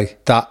struck by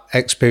that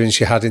experience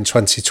you had in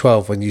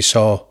 2012 when you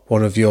saw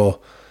one of your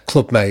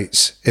club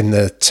mates in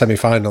the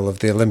semi-final of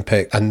the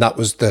Olympic, and that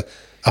was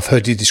I've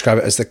heard you describe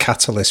it as the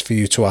catalyst for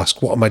you to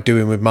ask, what am I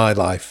doing with my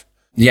life?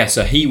 Yeah,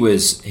 so he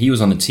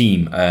was on a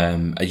team,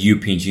 a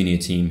European junior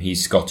team.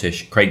 He's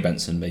Scottish, Craig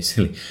Benson,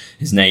 basically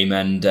his name,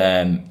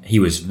 and he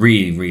was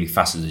really, really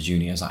fast as a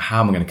junior. I was like,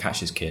 how am I going to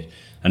catch this kid?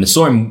 And I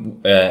saw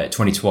him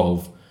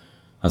 2012. I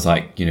was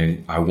like,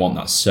 I want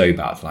that so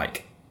bad.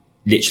 Like,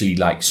 literally,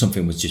 like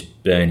something was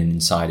just burning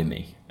inside of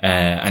me,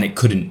 and I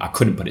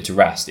couldn't put it to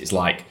rest. It's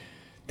like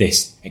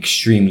this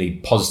extremely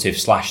positive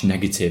 /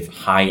 negative,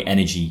 high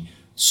energy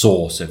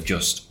source of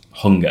just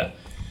hunger.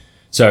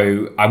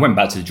 So I went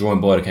back to the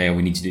drawing board. Okay,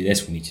 we need to do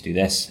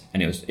this,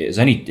 and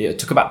it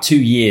took about 2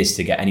 years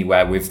to get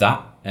anywhere with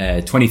that.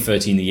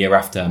 2013, the year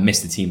after, I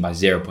missed the team by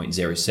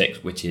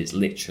 0.06, which is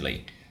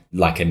literally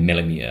like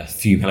a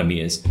few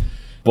millimeters.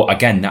 But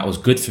again, that was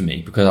good for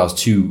me because I was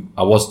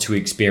too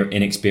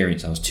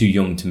inexperienced. I was too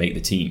young to make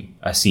the team,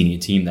 a senior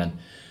team then.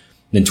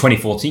 Then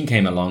 2014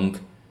 came along,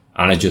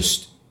 and I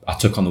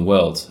took on the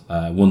world,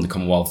 won the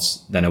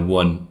Commonwealths, then I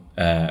won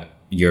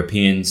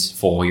Europeans,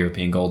 4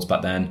 European golds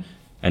back then.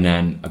 And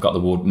then I got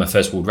my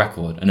first world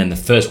record. And then the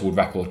first world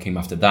record came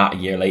after that a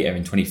year later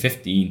in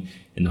 2015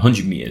 in the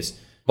 100 meters.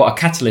 But a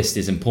catalyst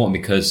is important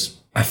because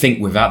I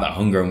think without that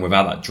hunger and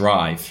without that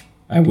drive,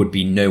 I would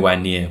be nowhere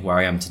near where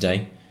I am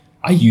today.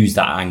 I used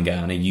that anger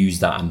and I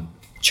used that and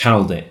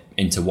channeled it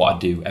into what I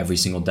do every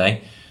single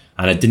day.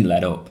 And I didn't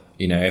let up.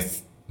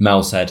 If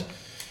Mel said,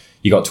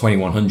 you got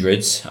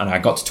 2100s, and I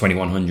got to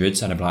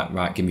 2100s, and I'd be like,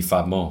 right, give me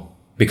 5 more.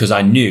 Because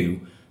I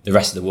knew the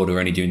rest of the world were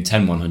only doing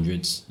 10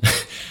 100s.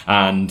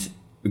 And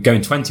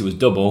going 20 was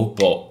double,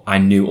 but I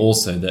knew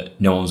also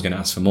that no one was going to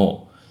ask for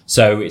more.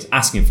 So it's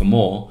asking for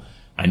more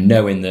and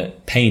knowing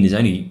that pain is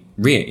only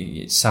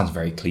really, it sounds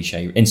very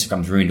cliche.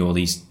 Instagram's ruined all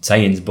these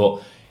sayings,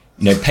 but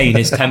pain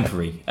is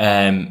temporary,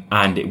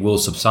 and it will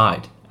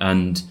subside.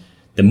 And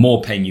the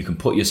more pain you can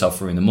put yourself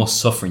through and the more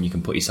suffering you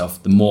can put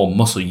yourself, the more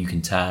muscle you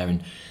can tear,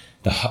 and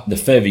the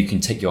further you can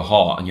take your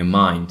heart and your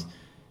mind,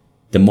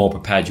 the more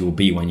prepared you will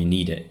be when you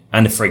need it.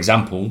 And for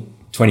example,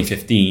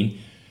 2015,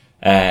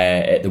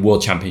 at the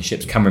World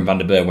Championships, Cameron van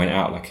der Burg went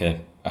out like a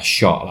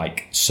shot,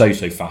 like so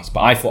fast.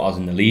 But I thought I was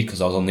in the lead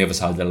because I was on the other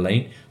side of the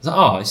lane. I was like,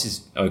 oh, this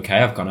is okay.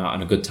 I've gone out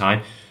on a good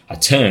time. I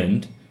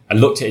turned, I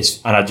looked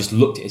at I just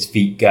looked at his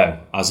feet go.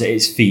 I was at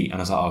his feet and I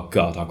was like, oh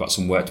God, I've got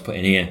some work to put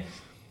in here.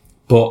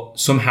 But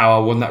somehow I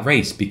won that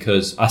race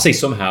because, I say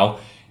somehow,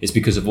 it's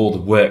because of all the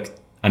work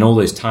and all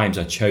those times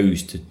I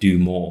chose to do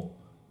more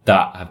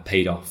that have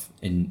paid off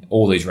in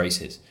all those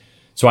races.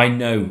 So I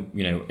know,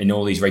 in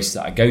all these races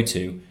that I go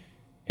to,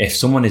 if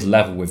someone is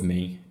level with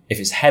me, if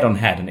it's head on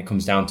head and it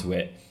comes down to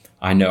it,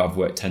 I know I've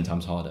worked 10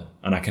 times harder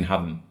and I can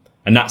have them.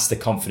 And that's the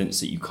confidence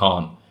that you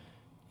can't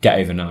get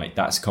overnight.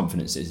 That's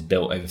confidence that is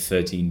built over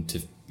 13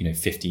 to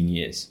 15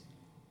 years.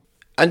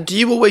 And do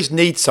you always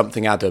need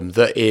something, Adam,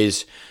 that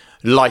is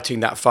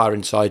lighting that fire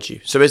inside you?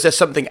 So is there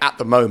something at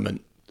the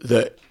moment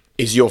that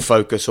is your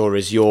focus or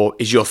is your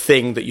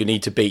thing that you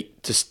need to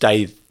beat to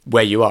stay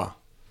where you are?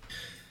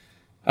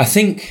 I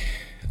think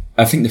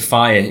the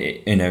fire,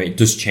 it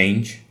does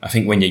change. I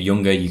think when you're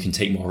younger, you can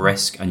take more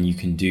risk and you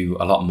can do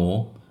a lot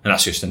more. And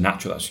that's just a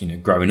natural, that's,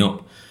 growing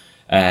up.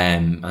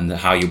 And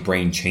how your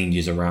brain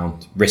changes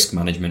around risk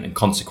management and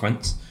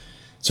consequence.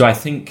 So I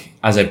think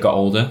as I've got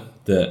older,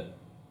 that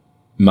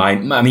my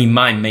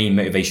main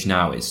motivation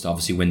now is to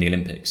obviously win the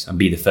Olympics and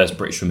be the first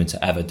British swimmer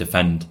to ever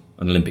defend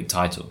an Olympic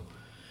title.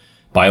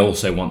 But I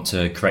also want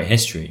to create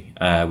history,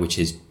 which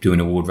is doing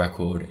a world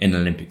record in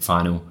an Olympic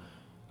final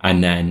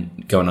and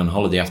then going on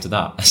holiday after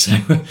that. So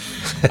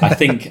I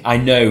think I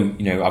know,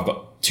 I've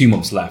got 2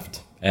 months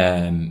left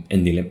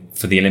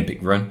for the Olympic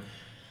run.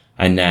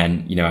 And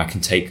then, I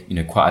can take,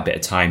 quite a bit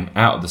of time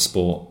out of the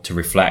sport to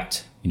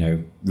reflect,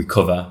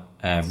 recover,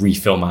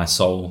 refill my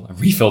soul,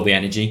 refill the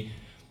energy.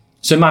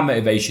 So my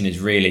motivation is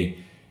really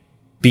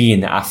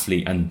being the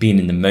athlete and being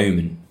in the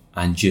moment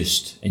and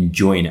just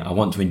enjoying it. I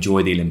want to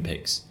enjoy the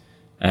Olympics.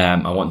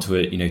 I want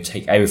to,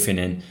 take everything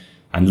in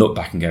and look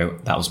back and go,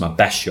 that was my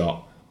best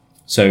shot.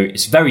 So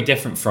it's very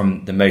different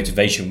from the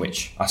motivation,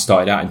 which I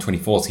started out in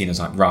 2014. I was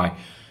like, right,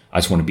 I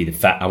just want to be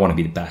I want to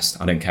be the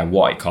best. I don't care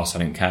what it costs. I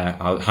don't care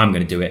how I'm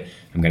going to do it.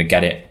 I'm going to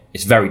get it.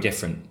 It's very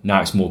different.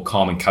 Now it's more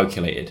calm and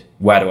calculated.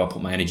 Where do I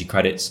put my energy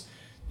credits?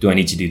 Do I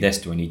need to do this?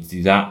 Do I need to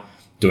do that?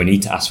 Do I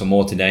need to ask for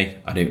more today?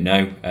 I don't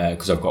know,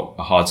 because I've got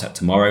a hard set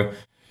tomorrow.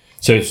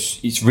 So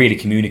it's really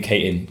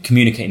communicating.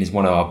 Communicating is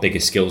one of our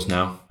biggest skills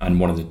now, and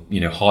one of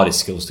the hardest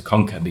skills to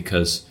conquer,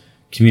 because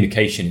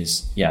communication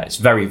is, it's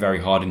very, very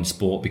hard in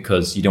sport,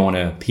 because you don't want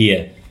to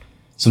appear.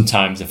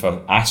 Sometimes if I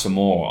ask for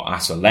more or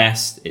ask for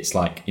less, it's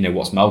like,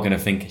 what's Mel going to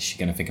think? Is she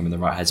going to think I'm in the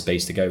right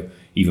headspace to go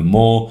even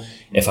more?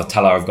 If I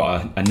tell her I've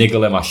got a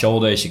niggle in my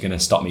shoulder, is she going to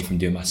stop me from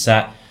doing my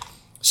set?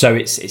 So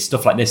it's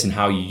stuff like this, and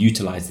how you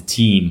utilize the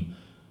team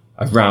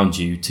around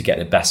you to get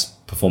the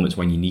best performance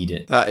when you need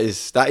it. That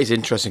is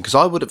interesting, because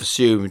I would have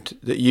assumed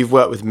that you've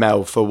worked with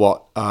Mel for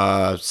what,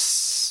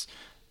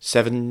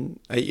 7,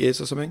 8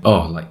 years or something?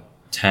 Oh, like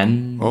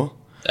 10? Oh?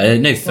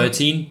 No,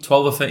 13,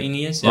 12 or 13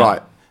 years. Yeah.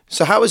 Right.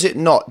 So how is it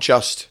not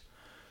just,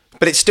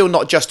 but it's still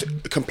not just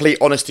complete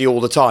honesty all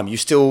the time. You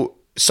still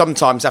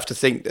sometimes have to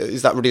think,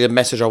 is that really the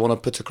message I want to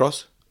put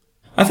across?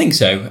 I think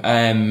so.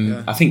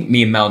 I think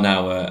me and Mel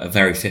now are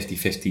very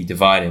 50-50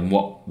 divided in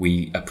what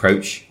we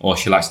approach, or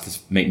she likes to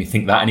make me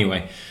think that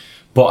anyway.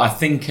 But I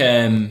think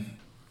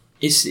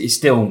it's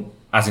still,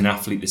 as an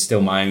athlete, there's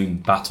still my own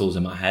battles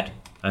in my head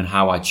and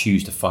how I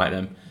choose to fight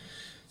them.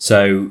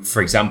 So,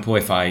 for example,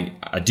 if I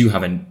do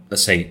have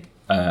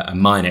a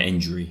minor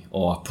injury,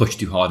 or I push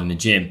too hard in the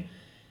gym,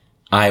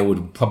 I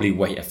would probably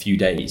wait a few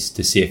days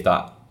to see if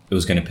it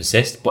was going to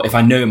persist. But if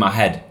I know in my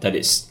head that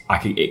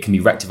it can be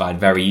rectified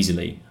very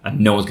easily and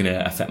no one's going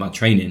to affect my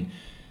training,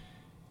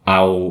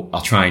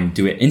 I'll try and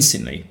do it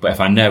instantly. But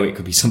if I know it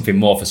could be something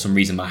more, for some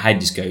reason my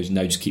head just goes,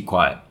 no, just keep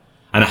quiet.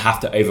 And I have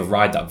to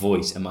override that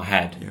voice in my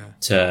head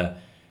to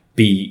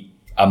be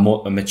a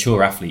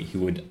mature athlete who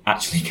would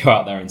actually go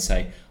out there and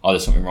say, oh,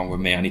 there's something wrong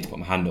with me, I need to put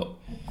my hand up.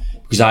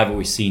 Because I've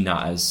always seen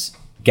that as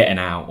getting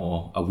out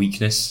or a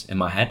weakness in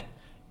my head.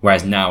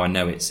 Whereas now I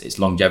know it's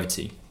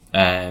longevity.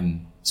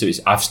 So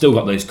I've still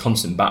got those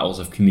constant battles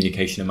of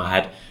communication in my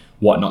head,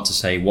 what not to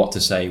say, what to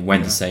say,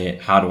 when to say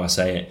it, how do I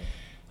say it,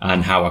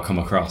 and how I come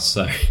across.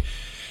 So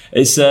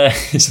it's a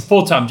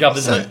full-time job,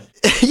 isn't it?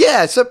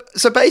 Yeah.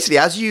 So basically,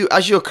 as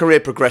your career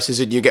progresses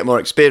and you get more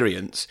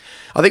experience,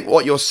 I think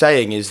what you're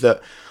saying is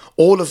that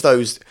all of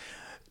those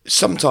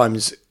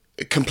sometimes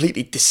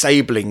completely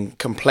disabling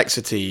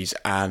complexities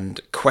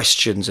and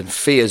questions and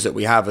fears that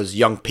we have as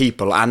young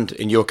people, and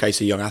in your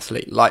case, a young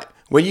athlete, like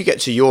when you get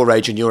to your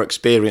age and your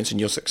experience and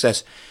your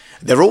success,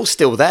 they're all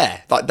still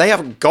there. Like, they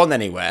haven't gone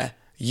anywhere.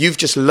 You've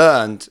just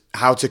learned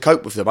how to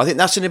cope with them. I think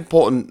that's an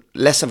important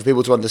lesson for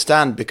people to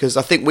understand, because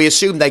I think we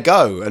assume they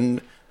go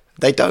and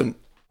they don't.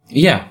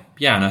 Yeah.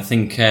 And I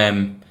think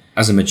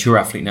as a mature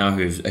athlete now,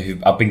 who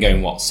I've been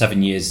going,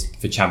 7 years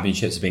for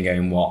championships, I've been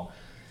going,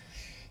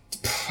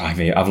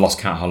 I've lost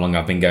count how long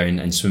I've been going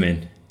and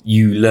swimming.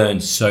 You learn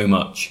so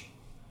much,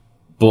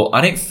 but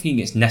I don't think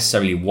it's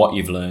necessarily what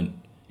you've learned.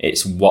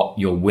 It's what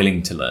you're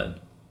willing to learn.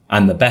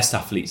 And the best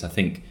athletes, I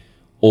think,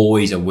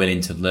 always are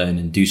willing to learn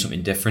and do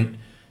something different.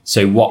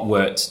 So what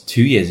worked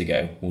 2 years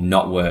ago will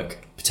not work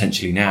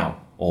potentially now,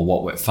 or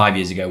what worked 5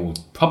 years ago will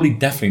probably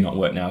definitely not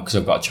work now, because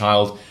I've got a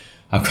child,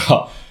 I've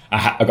got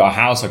a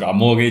house, I've got a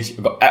mortgage,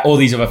 I've got all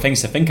these other things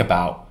to think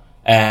about.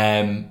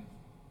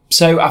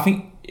 So I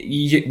think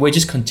we're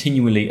just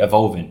continually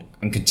evolving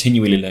and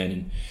continually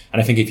learning.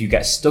 And I think if you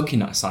get stuck in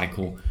that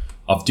cycle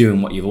of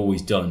doing what you've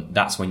always done,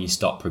 that's when you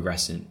start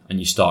progressing and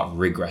you start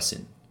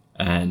regressing.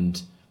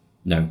 And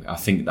I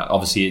think that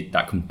obviously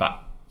that comes back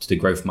to the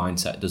growth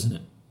mindset, doesn't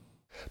it?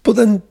 But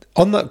then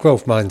on that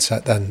growth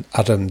mindset then,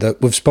 Adam,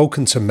 that we've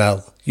spoken to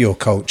Mel, your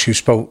coach, who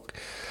spoke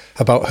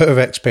about her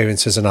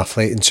experience as an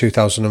athlete in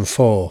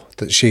 2004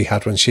 that she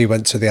had when she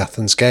went to the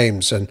Athens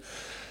Games, and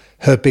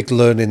her big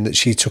learning that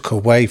she took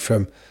away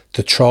from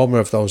the trauma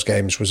of those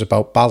games was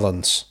about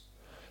balance.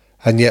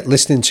 And yet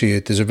listening to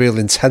you, there's a real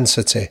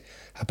intensity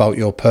about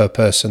your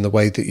purpose and the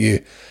way that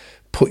you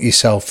put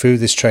yourself through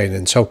this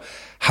training. So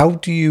how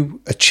do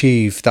you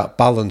achieve that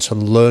balance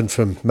and learn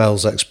from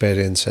Mel's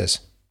experiences?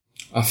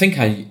 I think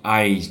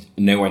I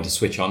know when to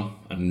switch on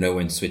and know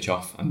when to switch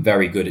off. I'm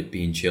very good at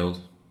being chilled,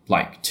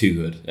 like too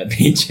good at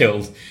being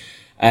chilled.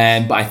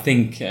 But I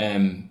think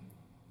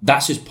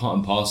that's just part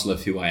and parcel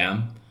of who I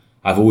am.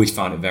 I've always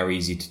found it very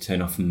easy to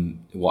turn off from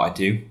what I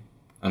do.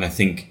 And I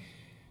think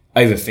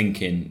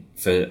overthinking,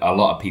 for a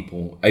lot of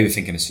people,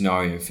 overthinking a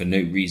scenario for no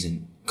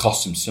reason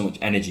costs them so much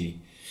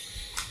energy.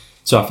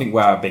 So I think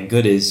where I've been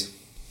good is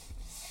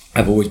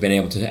I've always been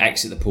able to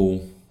exit the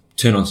pool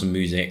turn on some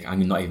music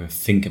and not even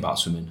think about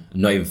swimming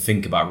and not even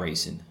think about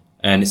racing.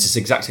 And it's just the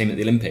exact same at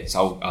the Olympics.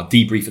 I'll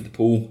debrief at the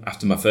pool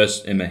after my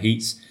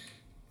heats,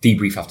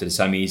 debrief after the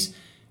semis,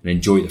 and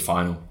enjoy the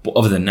final. But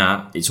other than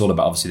that, it's all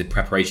about obviously the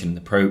preparation and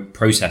the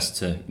process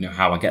to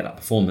how I get that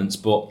performance.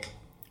 But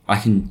I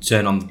can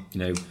turn on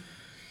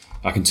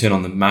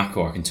the Mac,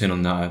 or I can turn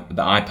on the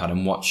iPad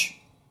and watch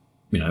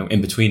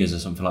in-betweeners or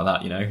something like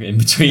that, in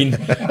between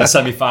a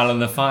semi-final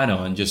and the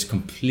final, and just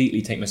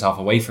completely take myself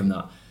away from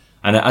that.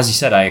 And as you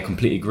said, I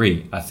completely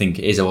agree. I think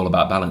it is all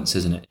about balance,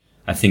 isn't it?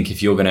 I think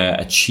if you're going to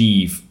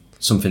achieve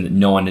something that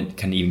no one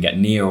can even get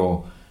near,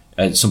 or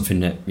something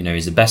that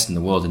is the best in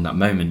the world in that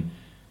moment,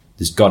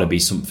 there's got to be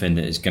something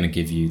that is going to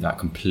give you that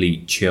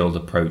complete chilled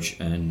approach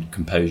and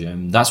composure.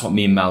 And that's what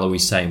me and Mal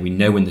always say. We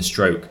know when the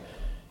stroke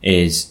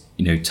is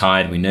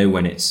tired. We know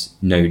when it's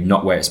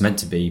not where it's meant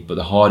to be. But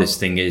the hardest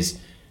thing is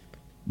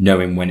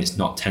knowing when it's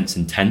not tense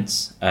and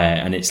tense.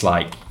 And it's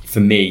like, for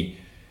me,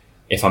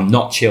 if I'm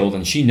not chilled,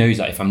 and she knows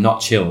that if I'm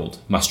not chilled,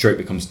 my stroke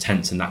becomes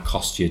tense, and that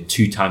costs you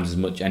 2 times as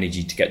much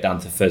energy to get down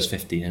to the first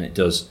 50 than it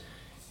does,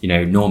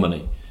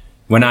 normally.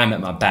 When I'm at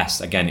my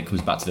best, again, it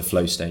comes back to the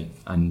flow state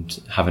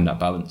and having that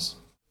balance.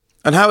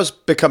 And how has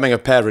becoming a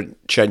parent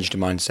changed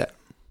your mindset?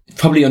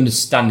 Probably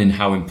understanding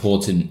how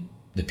important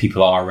the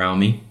people are around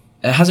me.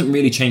 It hasn't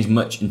really changed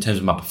much in terms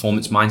of my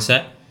performance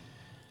mindset,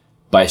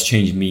 but it's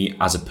changed me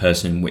as a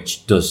person,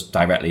 which does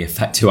directly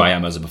affect who I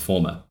am as a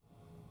performer.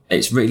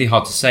 It's really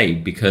hard to say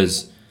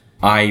because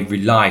I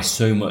rely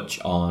so much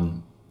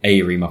on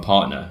Avery, my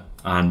partner,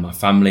 and my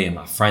family and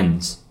my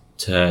friends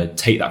to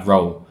take that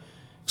role.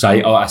 So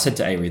I said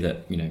to Avery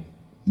that,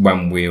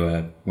 when we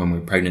were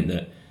pregnant,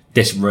 that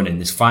this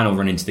final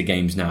run into the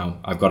games now,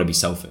 I've got to be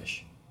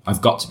selfish.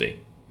 I've got to be,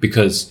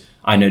 because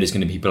I know there's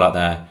going to be people out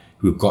there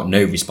who have got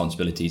no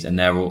responsibilities and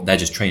they're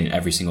just training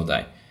every single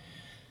day.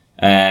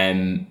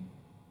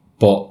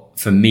 But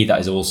for me, that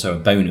is also a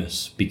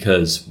bonus,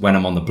 because when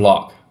I'm on the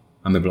block,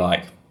 I'm going to be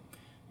like,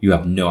 you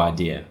have no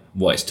idea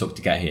what it's took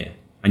to get here.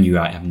 And you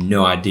have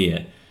no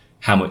idea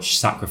how much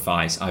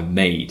sacrifice I've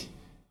made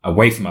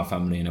away from my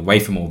family and away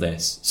from all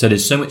this. So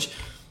there's so much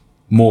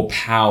more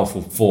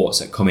powerful thoughts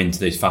that come into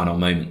those final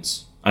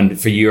moments. And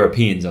for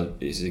Europeans,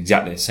 it's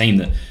exactly the same,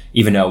 that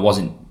even though I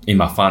wasn't in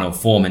my final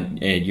form in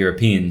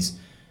Europeans,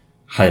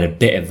 I had a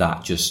bit of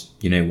that, just,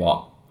 you know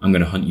what, I'm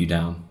going to hunt you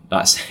down.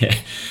 That's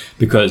it.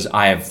 Because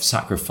I have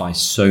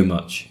sacrificed so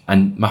much,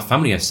 and my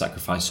family has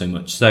sacrificed so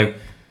much. So,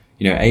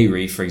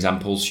 Avery, for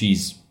example,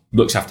 she's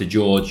looks after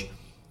George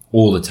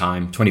all the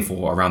time,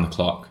 24 around the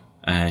clock.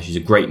 She's a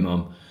great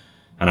mum.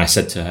 And I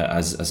said to her,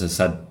 as I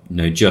said,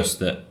 just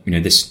that,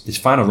 this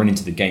final run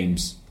into the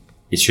games,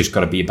 it's just got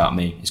to be about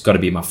me. It's got to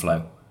be my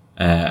flow,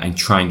 and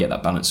try and get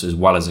that balance as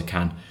well as I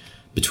can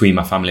between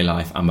my family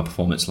life and my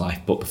performance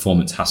life. But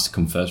performance has to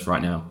come first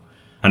right now.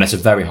 And it's a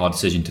very hard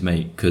decision to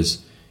make,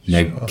 because,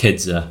 sure,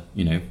 kids are,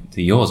 they're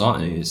yours,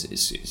 aren't they?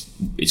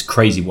 It's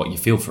crazy what you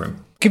feel for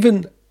them.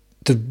 Given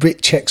the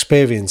rich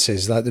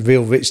experiences, like the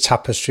real rich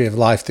tapestry of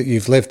life that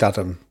you've lived,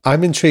 Adam,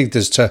 I'm intrigued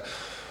as to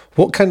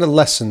what kind of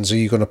lessons are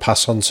you going to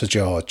pass on to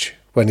George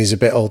when he's a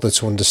bit older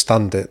to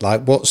understand it?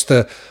 Like, what's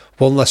the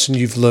one lesson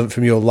you've learned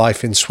from your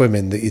life in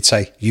swimming that you'd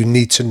say, you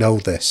need to know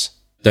this?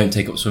 Don't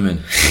take up swimming.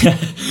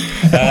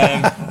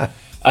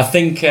 I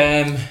think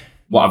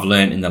what I've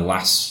learned in the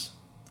last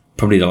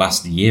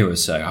year or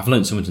so, I've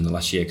learned so much in the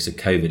last year because of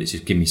COVID. It's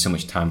just given me so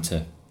much time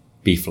to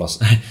be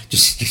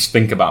just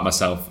think about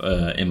myself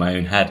in my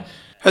own head.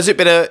 Has it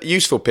been a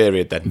useful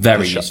period then?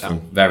 Very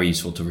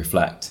useful to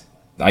reflect.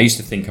 I used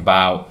to think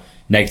about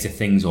negative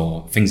things,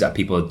 or things that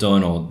people have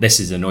done, or this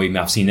has annoyed me,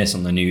 I've seen this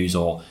on the news,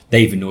 or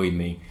they've annoyed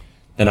me.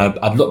 Then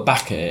I'd look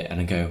back at it and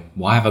I go,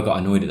 why have I got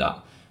annoyed at that?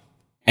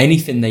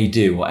 Anything they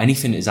do, or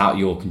anything that's out of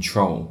your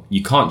control,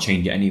 you can't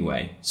change it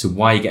anyway. So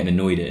why are you getting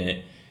annoyed at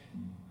it?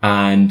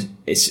 And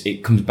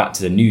it comes back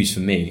to the news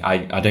for me.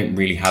 I don't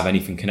really have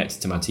anything connected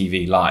to my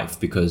TV live,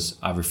 because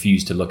I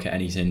refuse to look at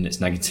anything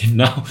that's negative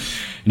now.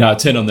 I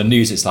turn on the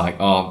news, it's like,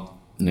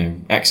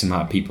 X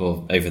amount of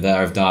people over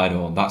there have died,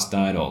 or that's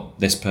died, or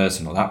this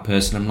person or that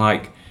person. I'm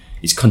like,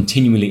 it's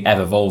continually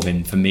ever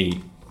evolving for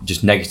me,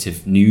 just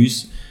negative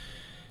news.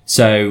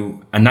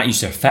 So, and that used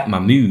to affect my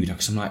mood,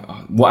 because I'm like,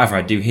 whatever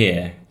I do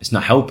here, it's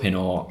not helping,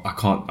 or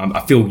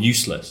I feel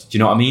useless. Do you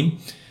know what I mean?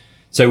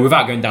 So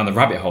without going down the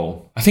rabbit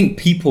hole, I think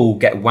people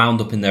get wound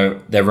up in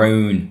their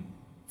own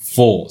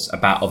thoughts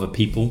about other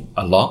people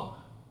a lot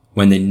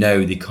when they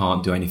know they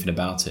can't do anything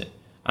about it.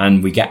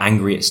 And we get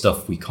angry at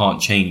stuff we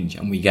can't change,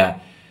 and we get,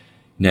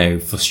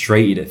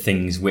 frustrated at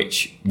things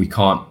which we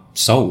can't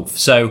solve.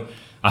 So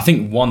I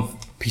think one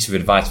piece of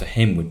advice for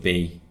him would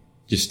be,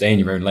 just stay in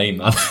your own lane,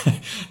 man.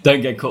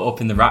 Don't get caught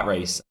up in the rat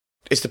race.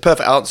 It's the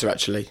perfect answer,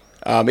 actually.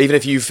 Even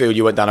if you feel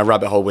you went down a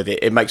rabbit hole with it,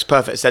 it makes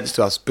perfect sense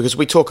to us, because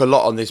we talk a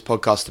lot on this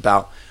podcast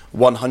about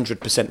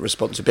 100%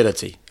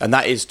 responsibility, and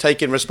that is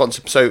taking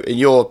so in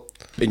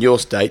your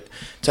state,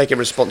 taking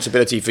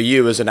responsibility for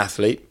you as an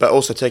athlete, but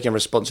also taking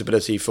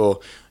responsibility for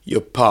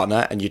your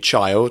partner and your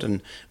child,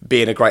 and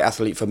being a great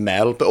athlete for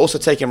Mel, but also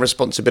taking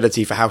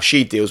responsibility for how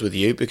she deals with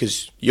you,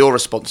 because you're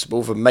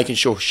responsible for making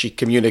sure she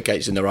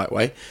communicates in the right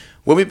way.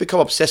 When we become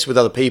obsessed with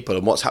other people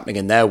and what's happening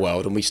in their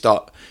world, and we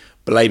start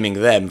blaming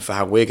them for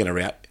how we're going to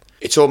react,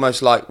 it's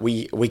almost like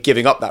we're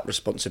giving up that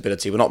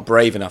responsibility. We're not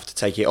brave enough to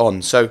take it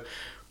on. So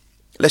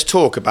let's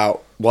talk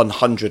about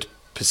 100%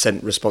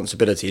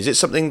 responsibility. Is it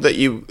something that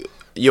you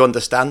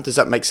understand? Does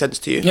that make sense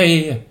to you?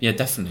 Yeah,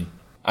 definitely.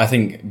 I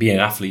think being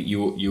an athlete,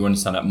 you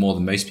understand that more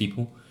than most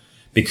people,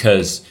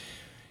 because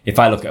if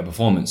I look at a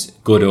performance,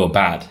 good or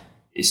bad,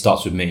 it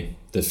starts with me.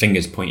 The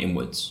fingers point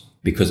inwards,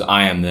 because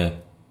I am the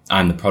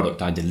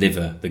product. I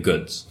deliver the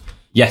goods.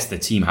 Yes, the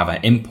team have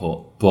an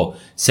input, but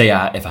say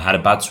if I had a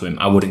bad swim,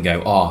 I wouldn't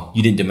go, oh,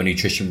 you didn't do my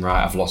nutrition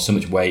right, I've lost so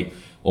much weight,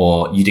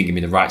 or you didn't give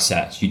me the right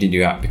sets, you didn't do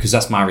that, because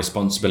that's my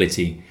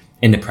responsibility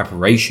in the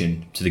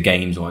preparation to the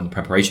games, or in the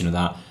preparation of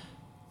that,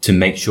 to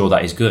make sure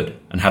that is good,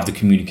 and have the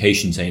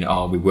communication saying,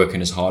 oh, we're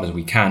working as hard as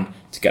we can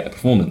to get the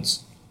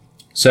performance.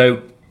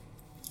 So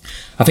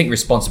I think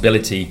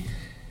responsibility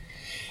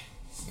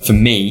for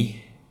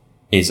me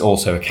is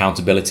also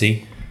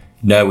accountability,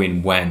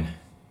 knowing when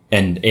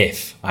and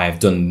if I have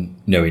done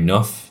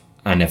enough,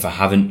 and if I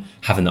haven't,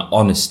 having that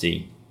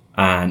honesty,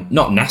 and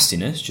not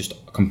nastiness, just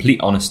complete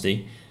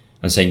honesty,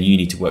 and saying you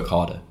need to work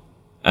harder,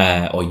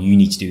 or you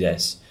need to do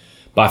this.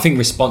 But I think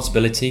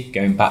responsibility,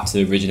 going back to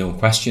the original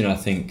question, I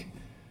think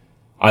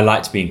I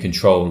like to be in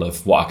control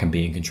of what I can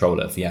be in control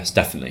of. Yes,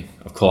 definitely.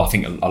 Of course, I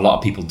think a lot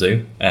of people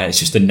do. It's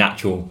just a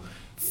natural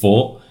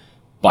thought,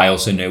 but I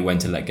also know when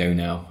to let go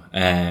now.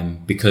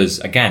 Because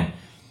again,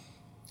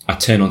 I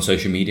turn on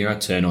social media, I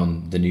turn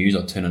on the news,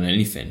 I turn on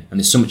anything, and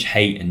there's so much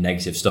hate and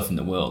negative stuff in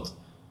the world.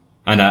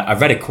 And I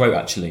read a quote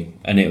actually,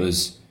 and it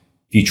was,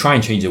 if you try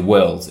and change the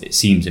world, it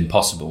seems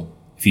impossible.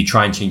 If you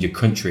try and change a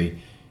country,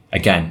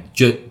 again,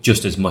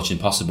 just as much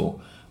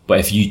impossible. But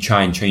if you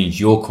try and change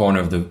your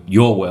corner of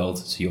your world,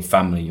 so your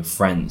family, your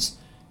friends,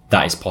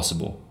 that is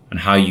possible.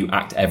 And how you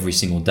act every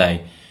single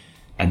day,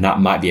 and that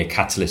might be a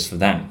catalyst for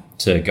them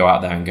to go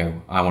out there and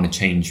go, I want to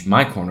change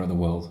my corner of the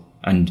world.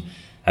 And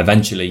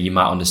eventually you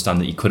might understand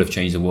that you could have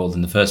changed the world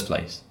in the first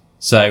place.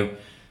 So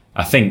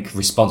I think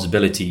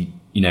responsibility,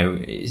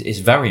 is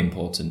very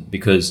important,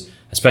 because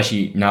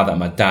especially now that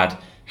my dad,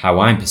 how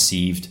I'm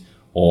perceived,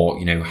 or,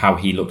 how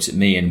he looks at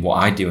me and what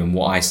I do and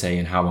what I say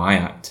and how I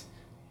act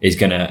is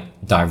going to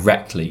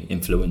directly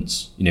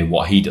influence,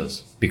 what he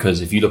does.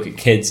 Because if you look at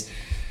kids,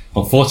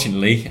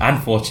 unfortunately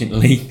and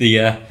fortunately,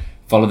 they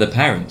follow their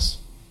parents.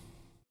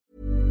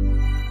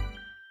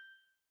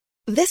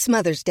 This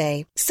Mother's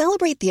Day,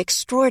 celebrate the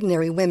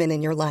extraordinary women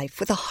in your life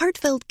with a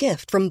heartfelt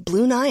gift from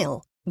Blue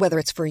Nile. Whether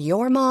it's for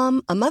your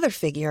mom, a mother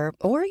figure,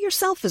 or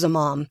yourself as a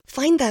mom,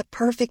 find that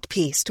perfect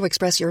piece to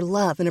express your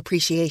love and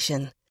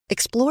appreciation.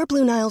 Explore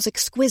Blue Nile's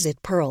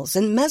exquisite pearls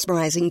and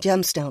mesmerizing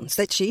gemstones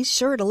that she's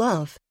sure to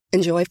love.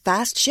 Enjoy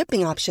fast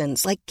shipping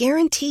options like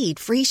guaranteed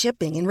free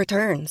shipping and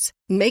returns.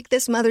 Make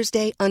this Mother's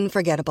Day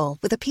unforgettable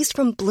with a piece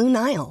from Blue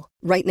Nile.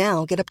 Right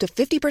now, get up to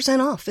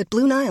 50% off at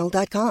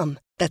BlueNile.com.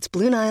 That's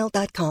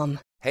BlueNile.com.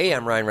 Hey,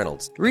 I'm Ryan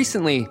Reynolds.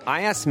 Recently,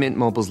 I asked Mint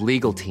Mobile's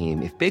legal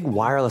team if big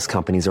wireless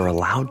companies are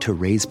allowed to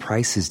raise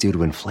prices due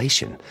to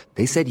inflation.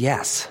 They said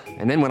yes.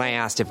 And then when I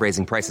asked if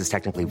raising prices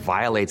technically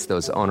violates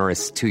those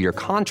onerous two-year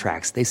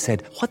contracts, they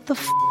said, what the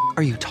f***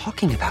 are you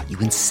talking about, you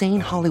insane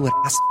Hollywood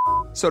ass f-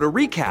 So to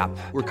recap,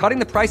 we're cutting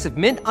the price of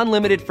Mint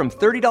Unlimited from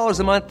 $30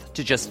 a month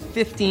to just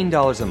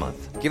 $15 a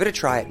month. Give it a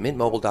try at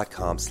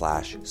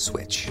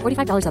mintmobile.com/switch.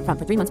 $45 up front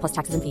for 3 months plus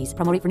taxes and fees.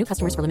 Promo rate for new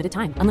customers for limited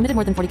time. Unlimited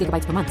more than 40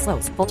 gigabytes per month.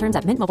 Slows full terms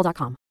at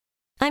mintmobile.com.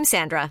 I'm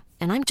Sandra,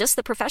 and I'm just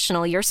the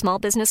professional your small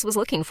business was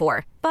looking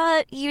for.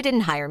 But you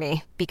didn't hire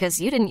me because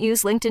you didn't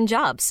use LinkedIn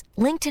Jobs.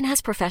 LinkedIn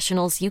has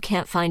professionals you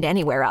can't find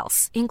anywhere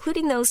else,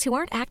 including those who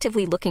aren't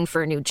actively looking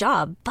for a new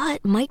job,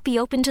 but might be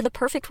open to the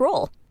perfect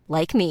role,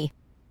 like me.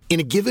 In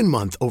a given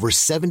month, over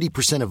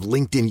 70% of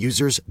LinkedIn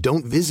users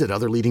don't visit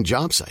other leading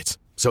job sites.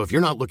 So if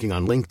you're not looking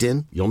on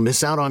LinkedIn, you'll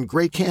miss out on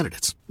great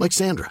candidates like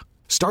Sandra.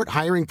 Start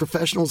hiring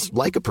professionals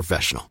like a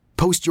professional.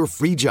 Post your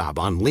free job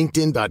on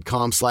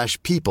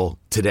linkedin.com/people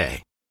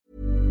today.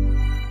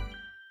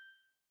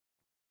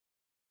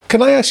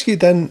 Can I ask you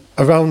then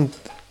around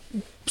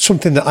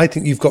something that I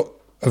think you've got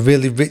a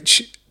really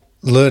rich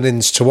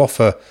learnings to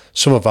offer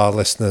some of our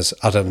listeners,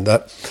 Adam,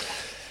 that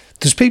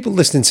there's people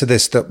listening to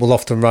this that will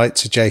often write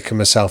to Jake and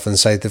myself and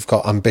say they've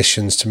got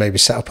ambitions to maybe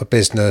set up a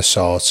business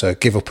or to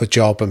give up a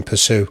job and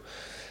pursue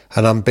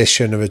an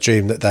ambition or a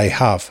dream that they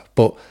have,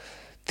 but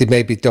they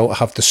maybe don't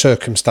have the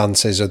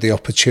circumstances or the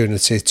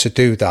opportunity to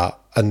do that,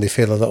 and they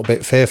feel a little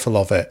bit fearful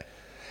of it.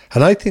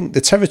 And I think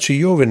the territory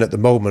you're in at the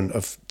moment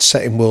of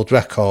setting world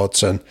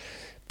records and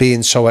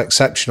being so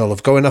exceptional,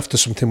 of going after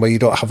something where you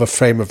don't have a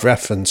frame of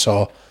reference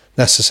or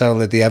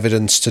necessarily the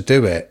evidence to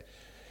do it,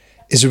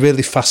 is a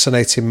really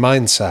fascinating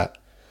mindset.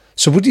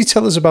 So would you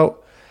tell us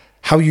about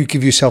how you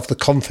give yourself the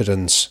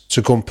confidence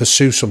to go and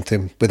pursue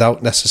something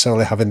without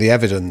necessarily having the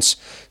evidence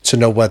to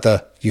know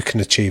whether you can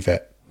achieve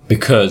it?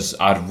 Because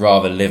I'd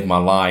rather live my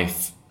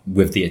life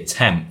with the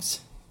attempt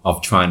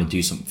of trying to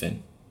do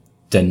something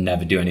than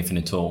never do anything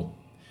at all.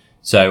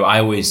 So I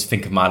always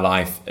think of my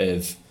life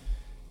of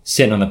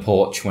sitting on a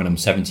porch when I'm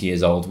 70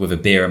 years old with a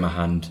beer in my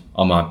hand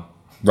on my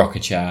rocker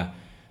chair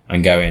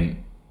and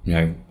going,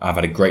 I've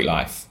had a great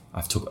life.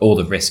 I've took all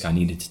the risk I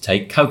needed to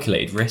take,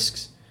 calculated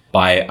risks,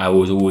 but I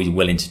was always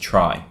willing to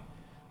try.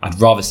 I'd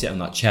rather sit on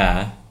that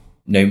chair,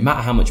 no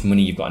matter how much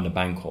money you've got in the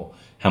bank or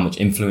how much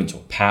influence or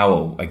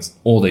power,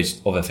 all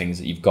those other things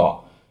that you've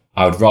got.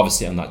 I would rather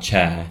sit on that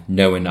chair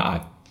knowing that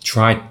I've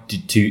tried to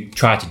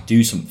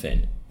do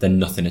something than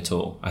nothing at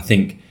all. I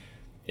think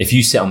if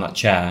you sit on that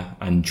chair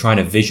and trying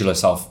to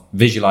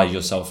visualize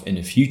yourself in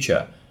the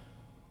future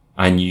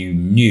and you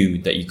knew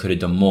that you could have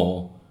done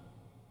more,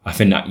 I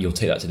think that you'll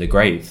take that to the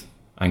grave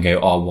and go,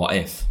 oh, what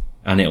if?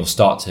 And it'll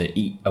start to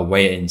eat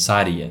away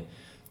inside of you.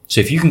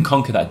 So if you can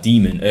conquer that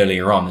demon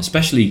earlier on,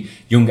 especially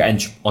younger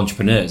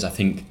entrepreneurs, I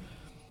think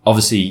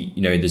obviously,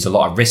 there's a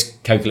lot of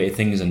risk calculated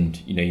things and,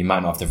 you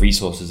might not have the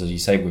resources, as you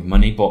say, with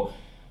money, but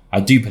I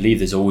do believe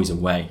there's always a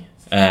way.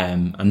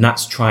 And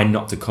that's trying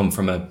not to come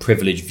from a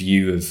privileged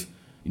view of,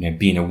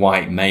 being a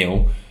white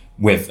male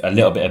with a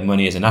little bit of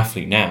money as an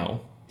athlete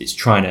now. It's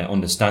trying to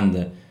understand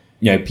that,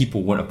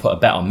 people wouldn't have put a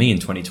bet on me in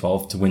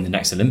 2012 to win the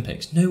next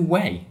Olympics. No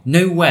way.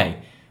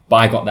 But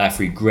I got there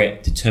through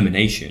grit,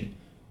 determination,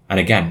 and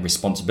again,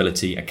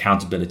 responsibility,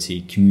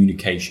 accountability,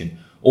 communication,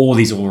 all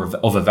these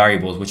other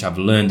variables which I've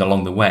learned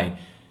along the way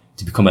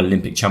to become an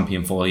Olympic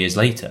champion 4 years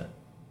later.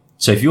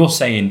 So if you're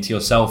saying to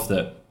yourself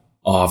that,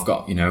 oh, I've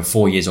got,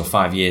 4 years or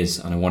 5 years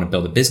and I want to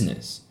build a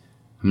business,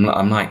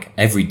 I'm like,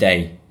 every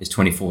day is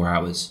 24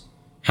 hours.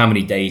 How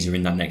many days are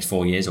in that next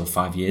 4 years or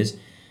 5 years?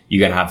 You're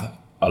going to have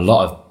a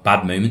lot of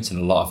bad moments and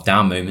a lot of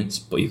down moments,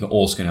 but you're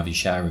also going to have your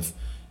share of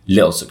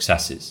little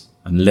successes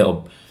and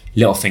little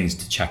things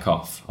to check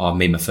off. Oh, I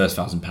made my first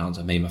 £1,000.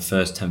 I made my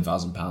first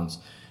 £10,000.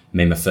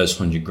 Made my first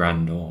 100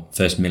 grand or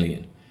first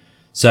million.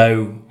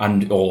 So,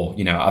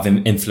 I've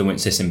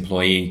influenced this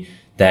employee,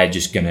 they're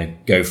just going to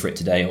go for it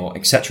today, or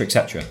et cetera, et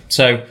cetera.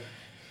 So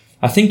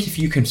I think if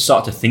you can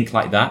start to think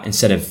like that,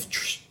 instead of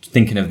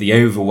thinking of the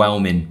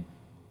overwhelming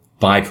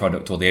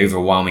byproduct or the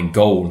overwhelming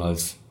goal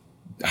of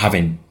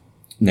having,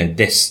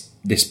 this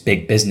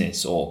big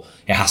business, or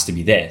it has to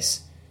be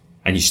this,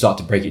 and you start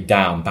to break it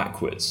down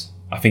backwards,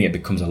 I think it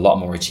becomes a lot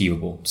more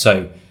achievable.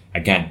 So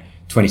again,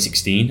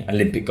 2016,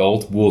 Olympic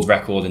gold, world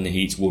record in the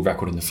heats, world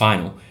record in the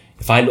final.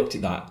 If I looked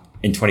at that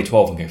in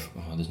 2012 and go,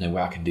 oh, there's no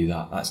way I can do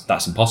that.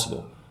 That's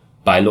impossible.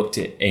 But I looked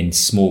at it in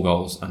small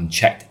goals and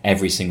checked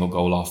every single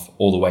goal off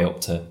all the way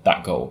up to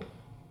that goal.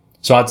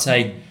 So I'd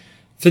say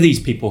for these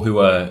people who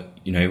are,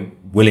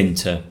 willing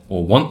to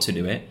or want to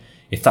do it,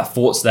 if that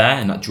thought's there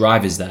and that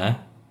drive is there,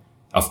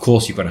 of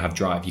course you've got to have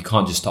drive. You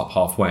can't just stop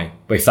halfway.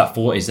 But if that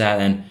thought is there,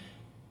 then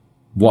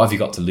what have you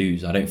got to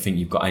lose? I don't think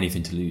you've got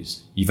anything to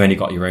lose. You've only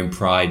got your own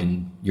pride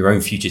and your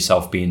own future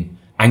self being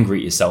angry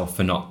at yourself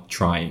for not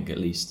trying, at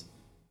least.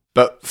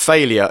 But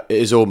failure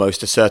is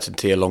almost a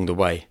certainty along the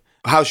way.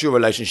 How's your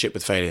relationship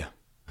with failure?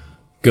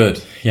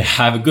 Good. Yeah, I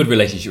have a good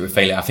relationship with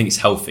failure. I think it's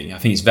healthy. I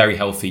think it's very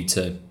healthy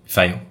to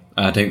fail.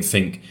 I don't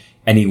think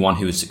anyone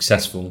who is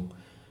successful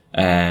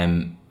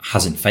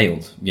hasn't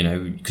failed,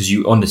 because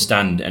you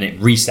understand and it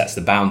resets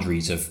the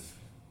boundaries of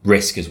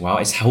risk as well.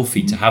 It's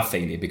healthy to have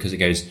failure because it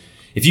goes,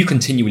 if you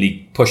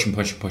continually push and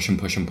push and push and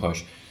push and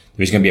push,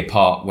 there's going to be a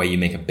part where you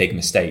make a big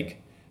mistake.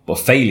 But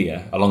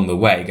failure along the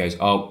way goes,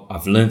 oh,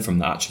 I've learned from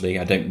that actually.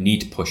 I don't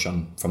need to push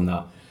on from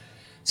that.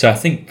 So I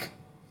think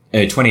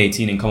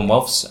 2018 in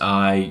Commonwealths,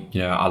 I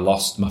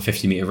lost my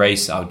 50 metre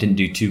race. I didn't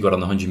do too good on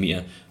the 100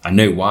 metre. I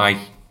know why.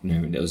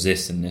 There was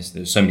this and this.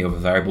 There was so many other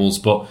variables.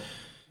 But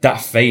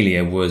that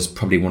failure was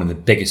probably one of the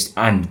biggest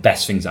and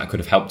best things that could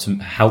have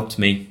helped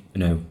me,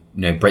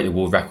 break the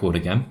world record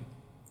again.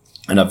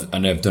 And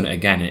I've done it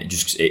again. And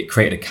it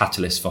created a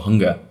catalyst for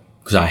hunger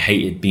because I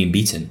hated being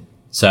beaten.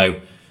 So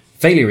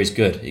failure is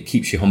good. It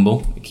keeps you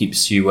humble. It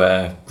keeps you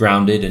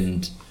grounded,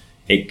 and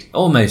it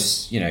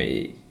almost,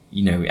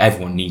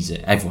 everyone needs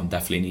it. Everyone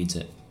definitely needs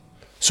it.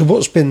 So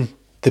what's been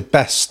the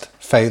best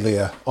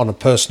failure on a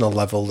personal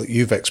level that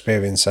you've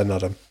experienced then,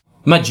 Adam?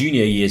 My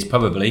junior years,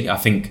 probably. I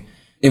think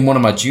in one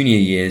of my junior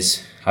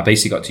years, I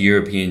basically got to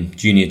European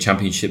Junior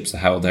Championships that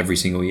held every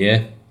single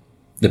year.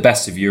 The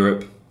best of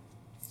Europe.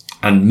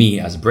 And me,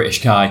 as a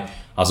British guy,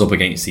 I was up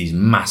against these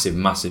massive,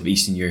 massive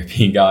Eastern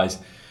European guys.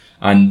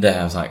 And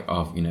I was like,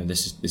 oh,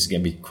 this is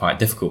going to be quite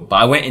difficult. But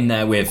I went in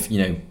there with,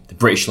 the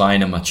British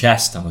lion on my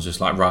chest. And I was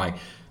just like, right,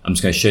 I'm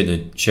just going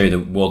to show the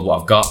world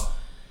what I've got.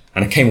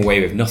 And I came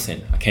away with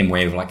nothing. I came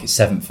away with like a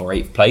 7th or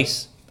 8th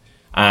place.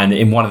 And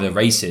in one of the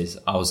races,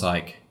 I was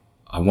like,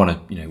 I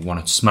want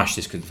to smash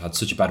this because I've had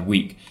such a bad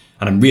week.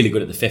 And I'm really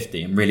good at the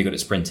 50. I'm really good at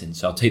sprinting.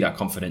 So I'll take that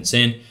confidence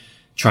in,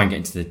 try and get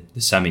into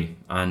the semi.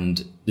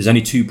 And there's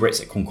only 2 Brits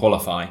that can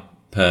qualify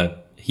per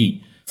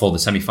heat for the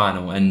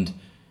semi-final. And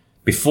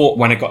before,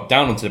 when I got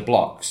down onto the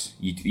blocks,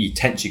 you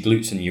tense your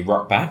glutes and you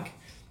rock back,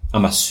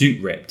 and my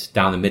suit ripped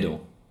down the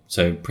middle.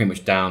 So pretty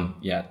much down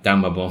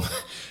my bum.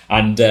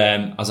 And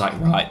I was like,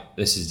 right,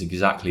 this is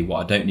exactly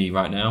what I don't need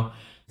right now.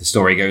 The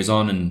story goes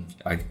on, and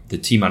the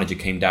team manager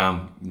came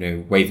down,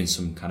 waving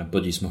some kind of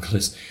budgie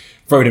smugglers,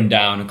 throwed him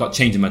down, and got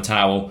changed in my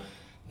towel.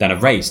 Then I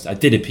raced. I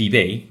did a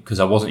PB because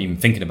I wasn't even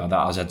thinking about that.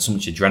 I had so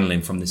much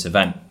adrenaline from this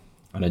event,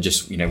 and I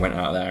just, went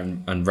out there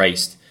and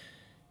raced.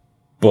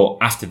 But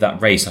after that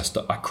race,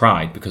 I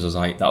cried because I was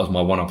like, that was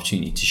my one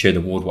opportunity to show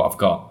the world what I've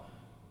got.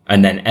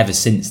 And then ever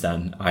since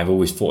then, I've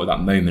always thought of that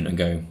moment and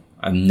go,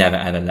 I'm never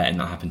ever letting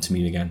that happen to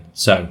me again.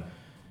 So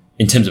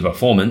in terms of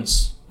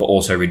performance, but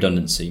also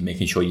redundancy,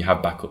 making sure you have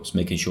backups,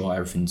 making sure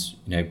everything's,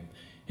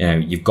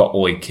 you've got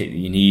all your kit that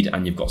you need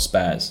and you've got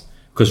spares.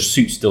 Because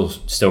suits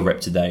still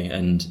rip today,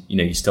 and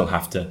you still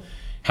have to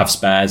have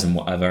spares and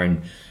whatever.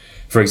 And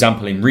for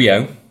example, in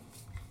Rio,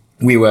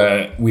 we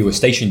were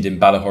stationed in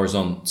Belo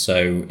Horizonte,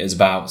 so it was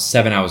about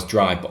 7 hours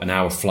drive, but an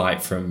hour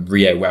flight from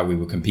Rio where we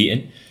were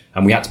competing,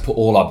 and we had to put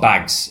all our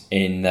bags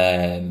in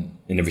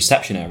the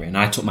reception area. And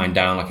I took mine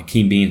down like a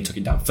keen bean, took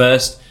it down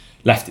first,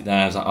 left it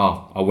there. I was like,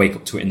 I'll wake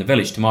up to it in the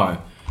village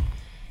tomorrow.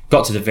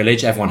 Got to the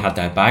village, everyone had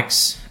their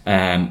bags.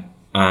 And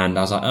I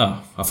was like,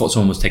 I thought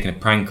someone was taking a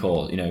prank,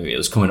 or, it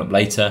was coming up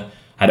later.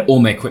 I had all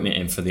my equipment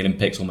in for the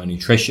Olympics, all my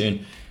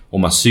nutrition, all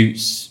my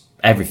suits,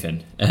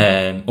 everything.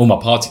 All my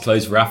party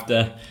clothes were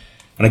after.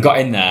 And I got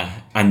in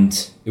there and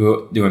they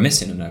were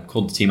missing. And I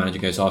called the team manager,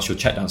 goes, she'll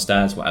check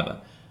downstairs, whatever.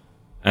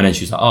 And then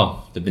she was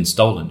like, they've been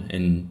stolen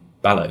in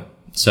Belo.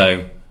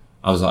 So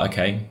I was like,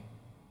 okay,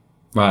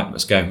 right,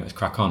 let's go, let's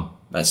crack on.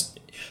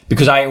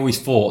 Because I always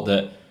thought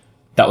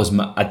that was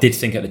I did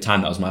think at the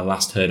time that was my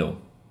last hurdle.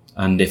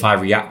 And if I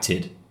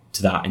reacted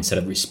to that instead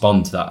of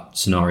respond to that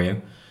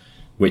scenario,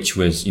 which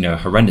was, a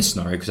horrendous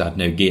scenario because I had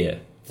no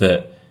gear,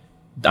 that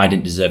I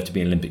didn't deserve to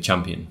be an Olympic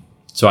champion.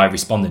 So I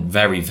responded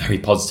very, very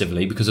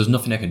positively because there was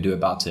nothing I could do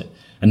about it.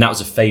 And that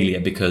was a failure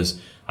because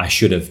I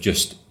should have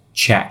just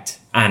checked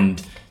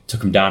and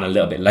took them down a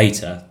little bit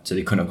later so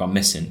they couldn't have gone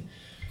missing.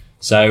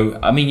 So,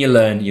 you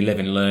learn, you live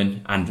and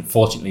learn. And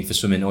fortunately for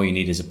swimming, all you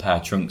need is a pair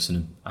of trunks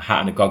and a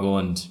hat and a goggle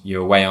and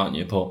you're away, aren't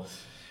you? But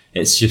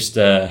it's just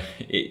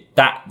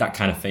that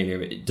kind of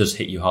failure, it does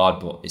hit you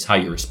hard, but it's how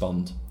you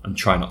respond and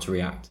try not to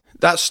react.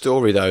 That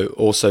story, though,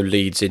 also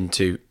leads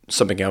into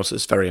something else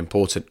that's very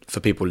important for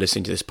people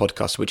listening to this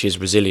podcast, which is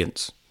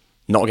resilience.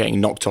 Not getting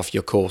knocked off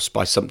your course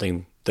by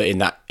something that in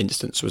that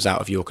instance was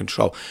out of your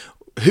control.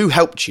 Who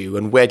helped you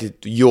and where did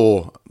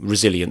your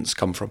resilience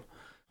come from?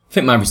 I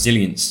think my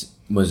resilience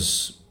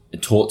was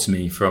taught to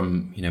me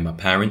from, my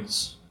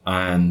parents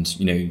and,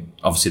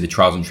 obviously the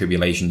trials and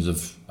tribulations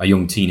of a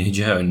young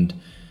teenager. And,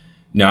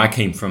 I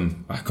come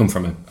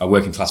from a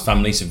working class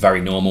family, so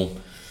very normal,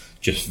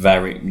 just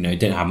very,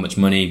 didn't have much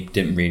money,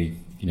 didn't really,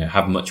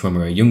 have much when we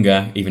were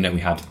younger, even though we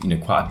had,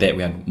 quite a bit.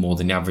 We had more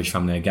than the average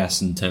family, I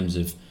guess, in terms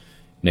of,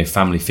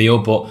 family feel.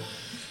 But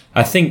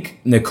I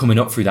think, coming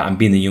up through that and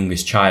being the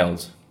youngest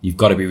child, you've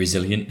got to be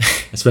resilient,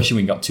 especially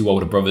when you've got two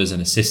older brothers and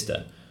a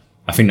sister.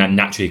 I think that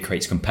naturally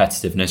creates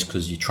competitiveness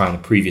because you're trying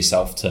to prove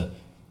yourself to,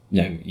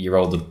 your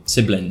older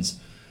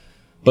siblings.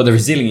 But the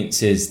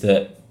resilience is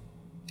that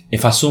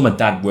if I saw my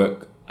dad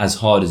work as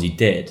hard as he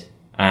did,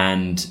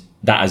 and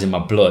that is in my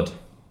blood,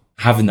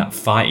 having that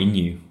fight in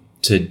you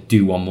to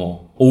do one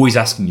more, always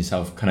asking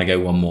yourself, can I go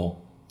one more,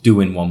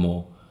 doing one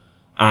more,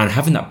 and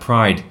having that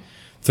pride.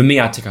 For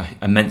me, I took an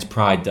immense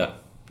pride that,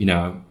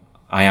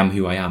 I am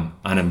who I am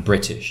and I'm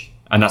British.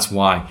 And that's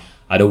why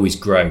I'd always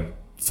grow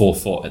 4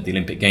 foot at the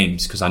Olympic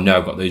Games, because I know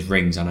I've got those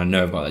rings and I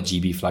know I've got that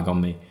GB flag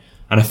on me.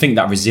 And I think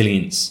that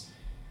resilience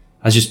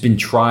has just been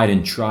tried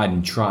and tried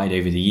and tried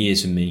over the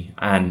years for me.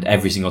 And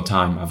every single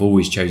time I've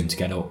always chosen to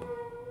get up.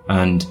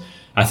 And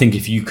I think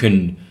if you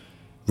can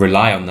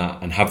rely on that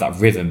and have that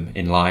rhythm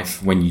in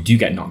life when you do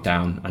get knocked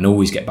down and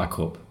always get back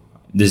up,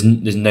 there's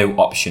no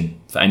option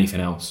for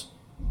anything else.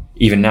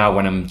 Even now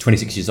when I'm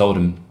 26 years old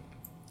and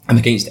I'm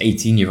against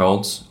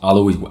 18-year-olds, I'll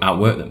always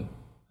outwork them.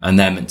 And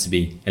they're meant to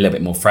be a little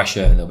bit more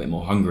fresher, a little bit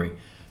more hungry,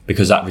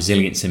 because that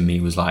resilience in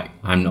me was like,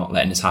 I'm not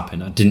letting this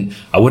happen.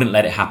 I wouldn't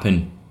let it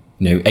happen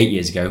 8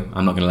 years ago.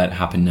 I'm not going to let it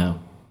happen now.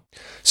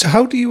 So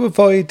how do you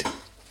avoid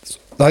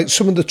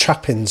some of the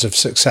trappings of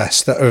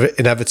success that are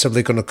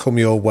inevitably going to come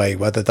your way,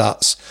 whether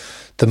that's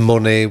the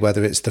money,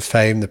 whether it's the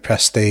fame, the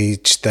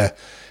prestige, the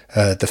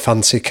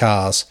fancy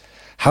cars?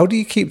 How do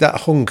you keep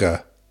that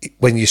hunger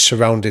when you're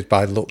surrounded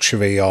by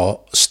luxury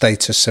or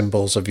status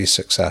symbols of your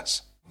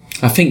success?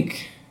 I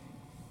think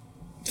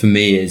for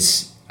me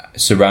is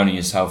surrounding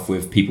yourself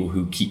with people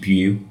who keep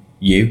you.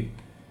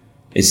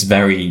 It's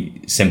very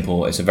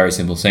simple. It's a very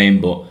simple saying,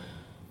 but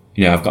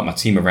I've got my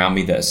team around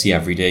me that I see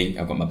every day.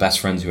 I've got my best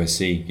friends who I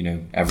see,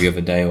 every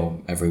other day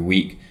or every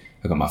week.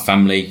 I've got my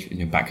family,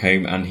 back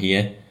home and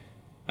here,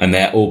 and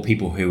they're all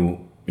people who,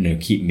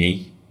 keep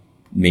me,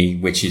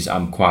 which is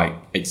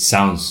it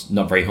sounds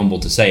not very humble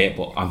to say it,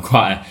 but I'm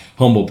quite a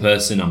humble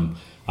person.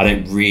 I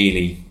don't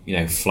really,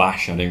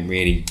 flash. I don't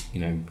really,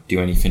 do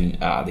anything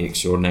out of the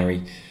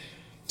extraordinary.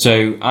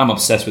 So I'm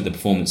obsessed with the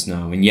performance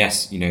now. And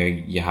yes,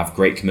 you have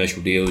great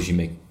commercial deals, you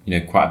make,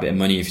 quite a bit of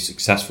money if you're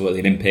successful at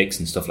the Olympics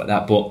and stuff like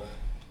that. But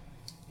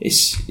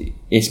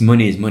it's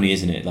money is money,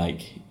 isn't it?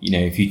 Like,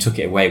 if you took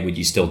it away, would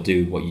you still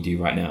do what you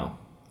do right now?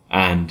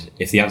 And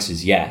if the answer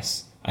is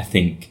yes, I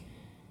think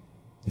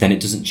then it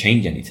doesn't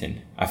change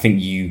anything. I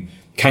think you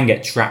can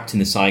get trapped in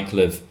the cycle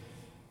of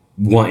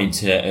wanting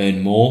to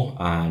earn more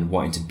and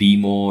wanting to be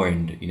more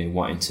and,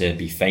 wanting to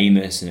be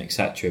famous and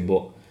etc.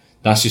 But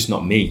that's just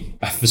not me.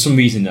 For some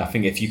reason, I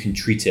think if you can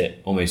treat it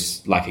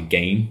almost like a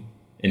game,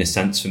 in a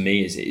sense, for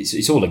me,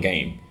 it's all a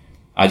game.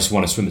 I just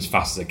want to swim as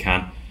fast as I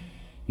can.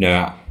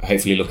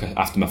 Hopefully look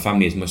after my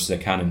family as much as I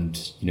can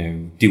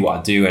and, do what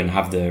I do and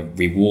have the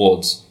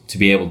rewards to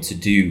be able to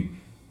do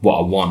what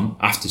I want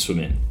after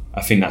swimming.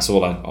 I think that's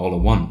all I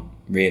want,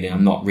 really.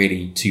 I'm not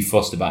really too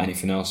fussed about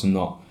anything else.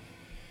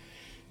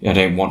 I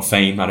don't want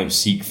fame. I don't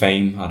seek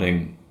fame. I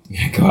don't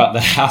go out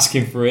there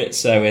asking for it.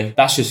 So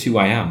that's just who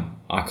I am.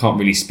 I can't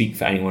really speak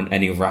for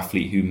any other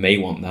athlete who may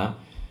want that.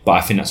 But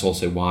I think that's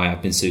also why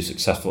I've been so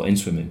successful in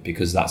swimming,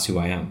 because that's who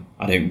I am.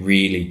 I don't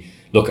really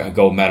look at a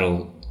gold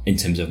medal in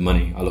terms of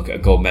money. I look at a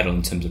gold medal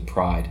in terms of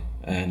pride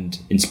and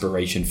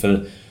inspiration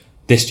for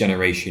this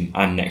generation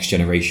and next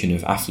generation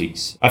of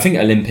athletes. I think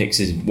Olympics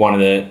is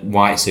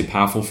why it's so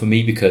powerful for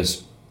me,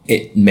 because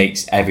it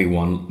makes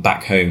everyone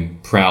back home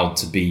proud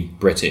to be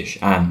British,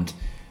 and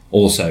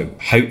also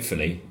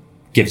hopefully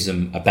gives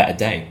them a better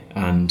day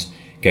and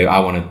go, I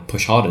want to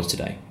push harder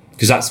today,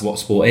 because that's what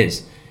sport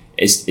is.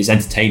 It's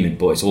entertainment,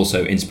 but it's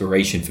also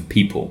inspiration for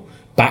people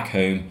back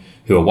home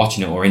who are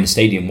watching it or in the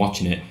stadium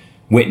watching it,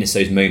 witness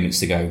those moments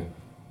to go,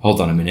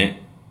 hold on a minute,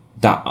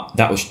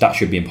 that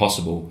should be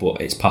impossible, but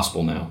it's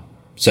possible now.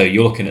 So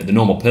you're looking at the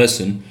normal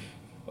person,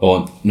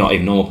 or not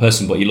even normal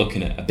person, but you're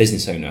looking at a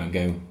business owner and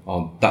go,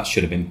 oh, that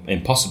should have been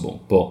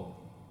impossible. But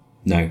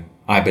no,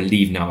 I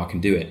believe now I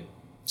can do it.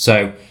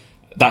 So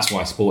that's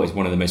why sport is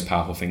one of the most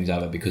powerful things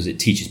ever, because it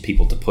teaches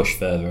people to push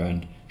further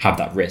and have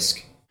that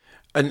risk.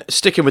 And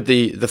sticking with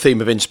the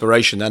theme of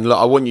inspiration, then, look,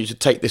 I want you to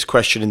take this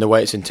question in the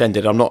way it's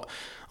intended. I'm not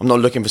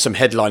looking for some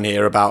headline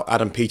here about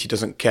Adam Peaty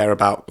doesn't care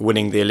about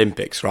winning the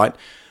Olympics, right?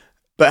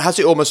 But has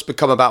it almost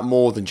become about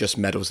more than just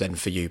medals then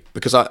for you?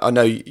 Because I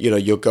know,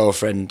 your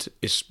girlfriend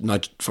is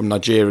from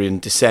Nigerian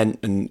descent,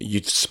 and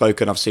you've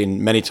spoken, I've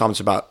seen many times,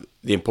 about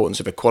the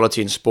importance of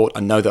equality in sport. I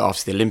know that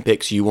after the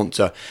Olympics, you want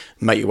to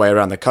make your way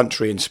around the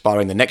country,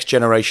 inspiring the next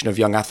generation of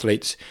young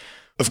athletes.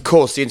 Of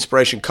course, the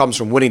inspiration comes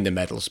from winning the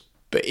medals,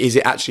 but is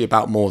it actually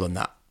about more than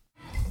that?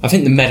 I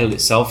think the medal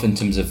itself, in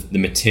terms of the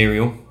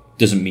material,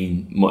 doesn't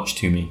mean much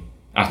to me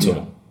at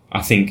all.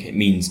 I think it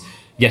means,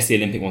 yes, the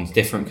Olympic one's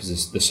different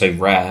because they're so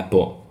rare,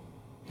 but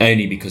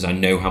only because I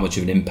know how much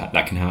of an impact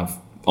that can have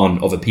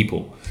on other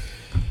people.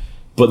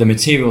 But the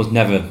materials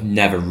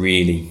never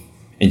really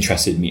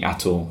interested me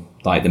at all.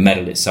 Like the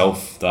medal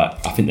itself,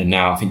 that I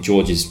think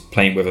George is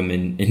playing with him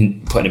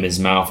in putting him in his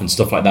mouth and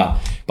stuff like that.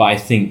 But I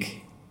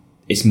think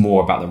it's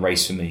more about the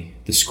race for me,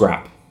 the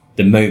scrap,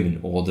 the moment,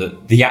 or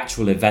the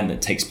actual event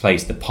that takes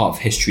place, the part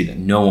of history that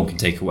no one can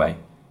take away.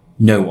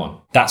 No one.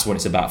 That's what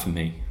it's about for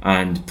me.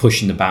 And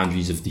pushing the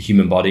boundaries of the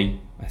human body,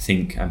 I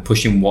think, and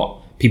pushing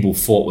what people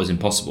thought was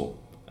impossible.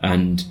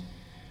 And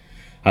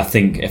I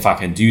think if I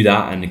can do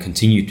that and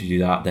continue to do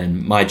that,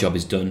 then my job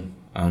is done.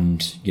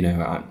 And,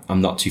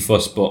 I'm not too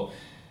fussed. But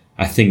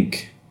I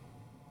think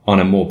on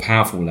a more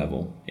powerful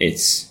level,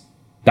 it's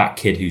that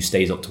kid who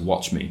stays up to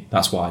watch me.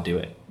 That's why I do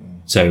it.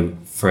 So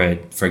for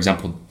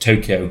example,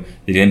 Tokyo,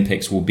 the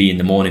Olympics will be in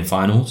the morning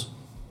finals.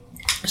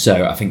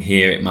 So I think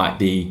here it might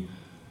be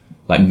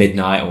like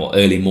midnight or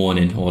early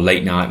morning or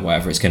late night,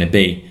 whatever it's going to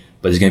be.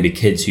 But there's going to be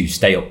kids who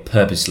stay up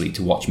purposely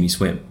to watch me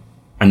swim.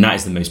 And that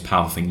is the most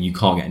powerful thing. You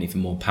can't get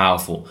anything more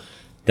powerful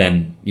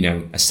than,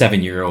 a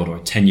 7-year-old or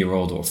a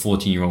 10-year-old or a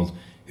 14-year-old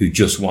who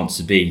just wants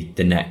to be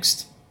the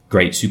next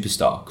great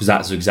superstar. Because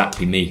that's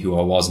exactly me, who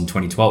I was in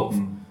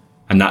 2012.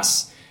 And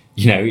that's,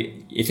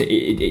 if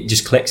it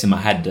just clicks in my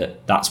head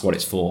that that's what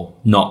it's for,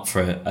 not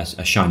for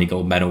a shiny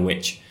gold medal,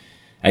 which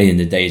at the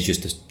end of the day is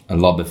just a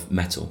lob of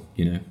metal,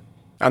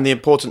 And the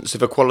importance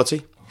of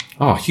equality?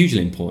 Oh,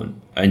 hugely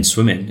important. In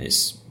swimming,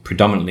 it's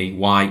predominantly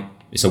white.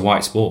 It's a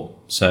white sport.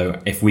 So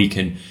if we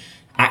can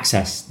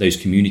access those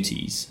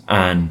communities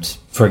and,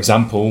 for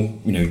example,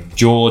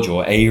 George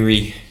or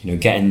Avery,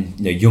 getting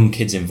young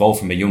kids involved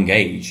from a young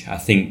age, I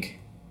think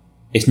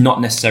it's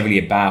not necessarily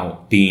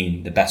about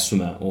being the best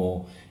swimmer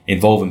or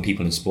involving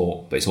people in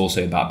sport, but it's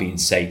also about being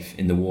safe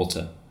in the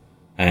water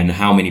and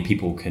how many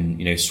people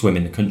can, swim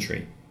in the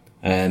country.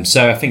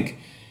 So I think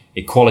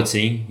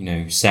equality,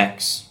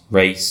 sex,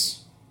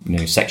 race,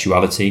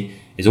 sexuality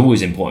is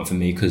always important for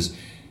me, because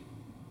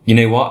you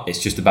know what?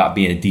 It's just about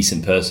being a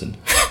decent person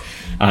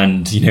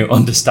and,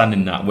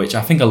 understanding that, which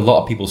I think a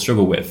lot of people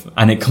struggle with.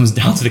 And it comes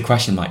down to the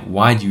question, like,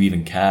 why do you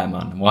even care,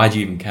 man? Why do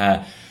you even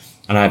care?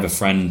 And I have a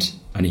friend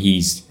and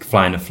he's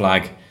flying a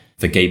flag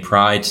for gay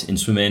pride in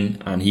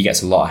swimming and he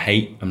gets a lot of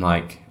hate. I'm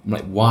like,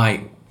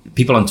 why?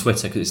 People on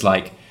Twitter, because it's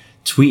like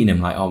tweeting him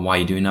like, oh, why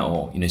are you doing that?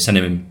 Or,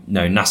 sending him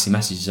nasty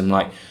messages. I'm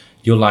like,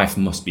 your life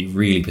must be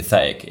really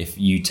pathetic if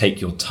you take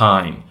your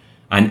time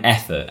and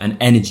effort and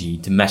energy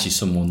to message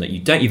someone that you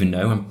don't even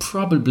know and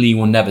probably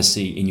will never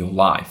see in your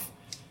life.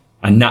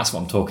 And that's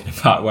what I'm talking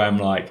about, where I'm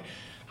like,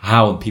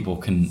 how people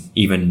can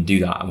even do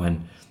that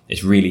when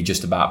it's really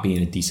just about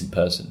being a decent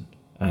person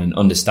and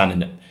understanding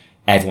that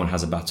everyone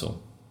has a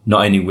battle,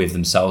 not only with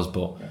themselves,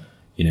 but,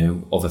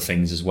 other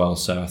things as well.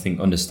 So I think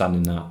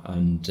understanding that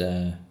and,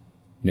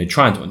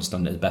 trying to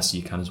understand it as best as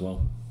you can as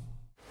well.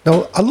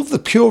 No, I love the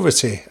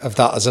purity of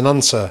that as an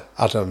answer,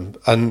 Adam.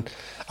 And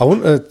I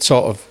want to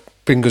sort of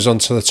bring us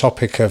onto the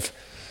topic of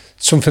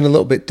something a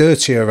little bit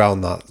dirtier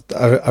around that,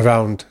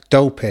 around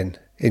doping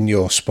in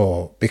your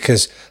sport,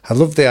 because I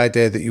love the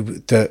idea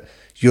that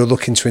you're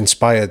looking to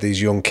inspire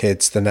these young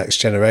kids, the next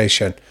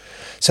generation.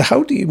 So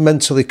how do you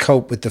mentally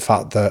cope with the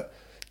fact that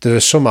there are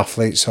some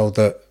athletes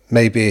that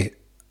maybe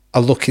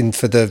are looking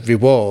for the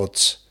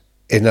rewards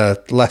in a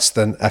less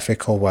than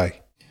ethical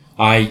way?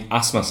 I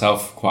ask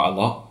myself quite a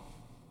lot,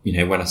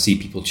 when I see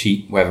people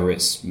cheat, whether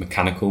it's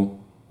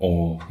mechanical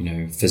or,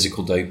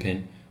 physical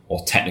doping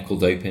or technical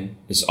doping.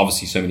 There's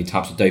obviously so many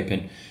types of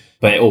doping,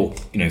 but it all,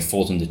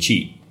 falls under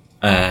cheat.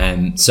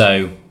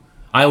 So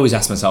I always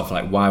ask myself,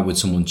 why would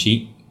someone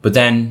cheat? But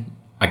then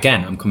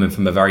again, I'm coming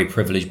from a very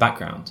privileged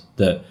background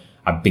that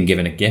I've been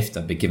given a gift,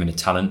 I've been given a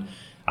talent,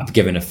 I've been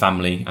given a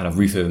family and a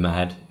roof over my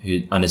head,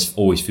 and there's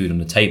always food on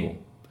the table.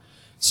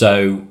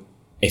 So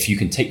if you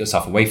can take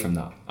yourself away from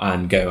that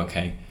and go,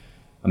 okay,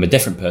 I'm a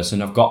different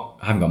person, I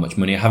haven't got much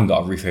money, I haven't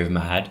got a roof over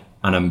my head,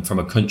 and I'm from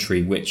a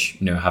country which,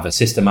 have a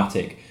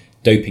systematic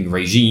doping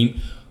regime,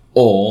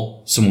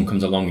 or someone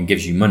comes along and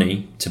gives you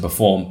money to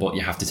perform, but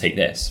you have to take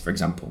this, for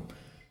example.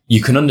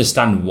 You can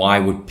understand why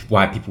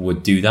people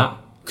would do that.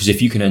 Because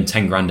if you can earn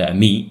 10 grand at a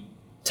meet,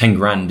 10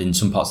 grand in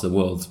some parts of the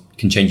world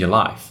can change your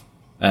life.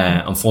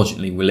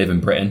 Unfortunately, we live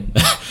in Britain,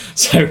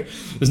 so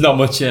there's not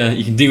much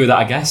you can do with that,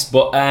 I guess.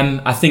 But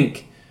I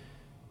think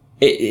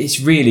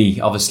it's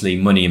really, obviously,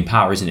 money and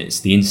power, isn't it?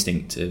 It's the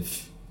instinct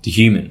of the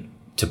human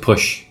to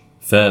push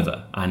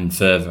further and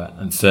further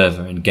and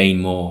further and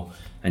gain more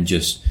and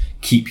just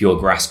keep your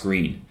grass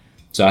green.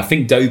 So I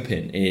think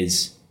doping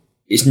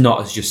it's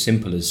not as just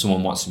simple as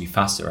someone wants to be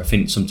faster. I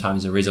think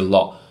sometimes there is a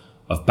lot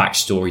of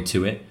backstory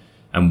to it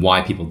and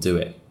why people do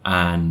it.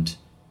 And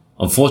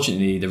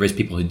unfortunately, there is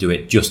people who do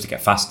it just to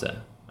get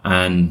faster.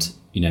 And,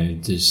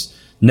 there's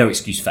no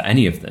excuse for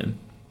any of them.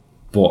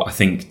 But I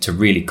think to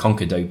really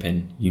conquer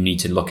doping, you need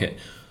to look at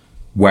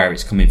where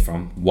it's coming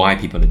from, why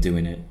people are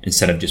doing it,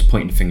 instead of just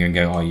pointing the finger and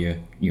go, oh,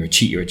 you're a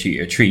cheat, you're a cheat,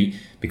 you're a treat,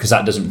 because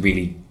that doesn't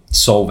really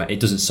solve it. It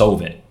doesn't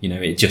solve it.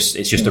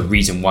 It's just a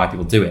reason why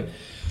people do it.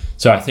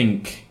 So I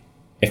think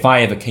if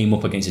I ever came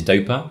up against a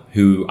doper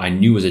who I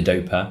knew was a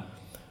doper,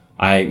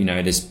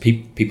 there's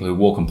people who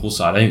walk on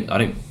poolside. I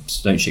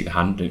don't shake the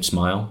hand, don't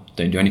smile,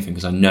 don't do anything,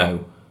 because I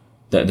know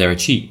that they're a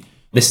cheat.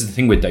 This is the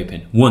thing with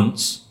doping.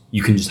 Once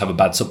you can just have a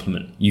bad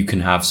supplement, you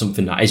can have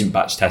something that isn't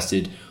batch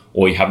tested,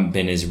 or you haven't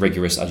been as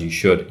rigorous as you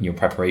should in your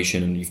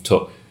preparation, and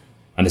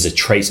and there's a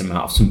trace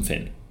amount of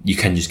something, you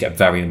can just get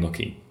very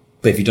unlucky.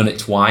 But if you've done it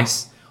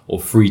twice or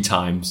 3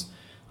 times,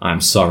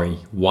 I'm sorry,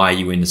 why are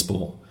you in the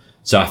sport?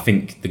 So I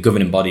think the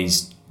governing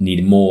bodies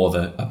need more of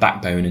a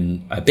backbone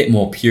and a bit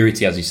more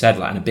purity, as you said,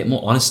 and a bit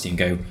more honesty, and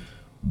go,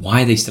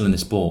 why are they still in the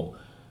sport?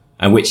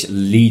 And which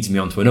leads me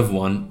on to another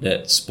one,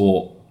 that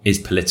sport is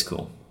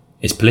political.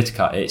 It's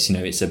political.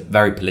 It's a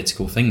very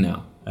political thing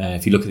now.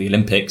 If you look at the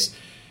Olympics,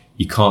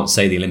 you can't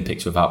say the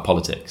Olympics without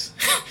politics,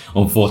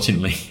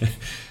 unfortunately.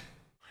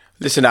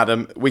 Listen,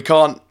 Adam, we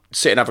can't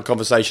sit and have a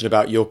conversation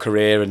about your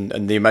career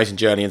and the amazing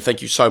journey, and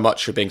thank you so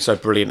much for being so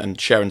brilliant and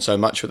sharing so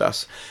much with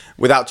us,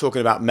 without talking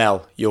about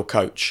Mel, your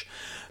coach.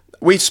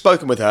 We've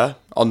spoken with her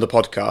on the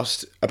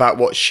podcast about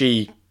what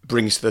she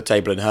brings to the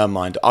table in her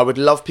mind. I would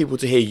love people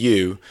to hear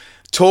you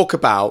talk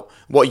about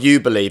what you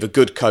believe a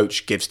good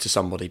coach gives to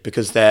somebody,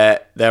 because there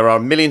are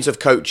millions of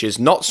coaches,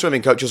 not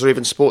swimming coaches or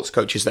even sports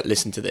coaches, that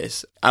listen to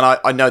this. And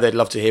I know they'd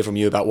love to hear from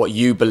you about what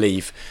you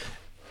believe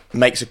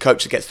makes a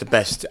coach that gets the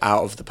best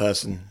out of the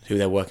person who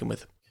they're working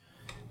with.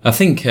 I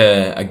think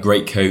a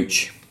great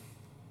coach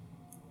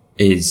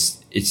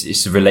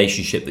it's a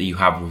relationship that you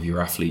have with your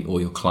athlete or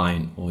your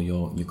client or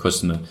your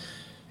customer.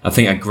 I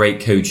think a great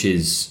coach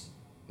is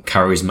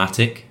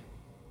charismatic.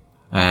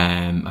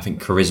 I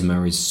think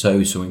charisma is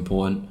so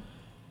important.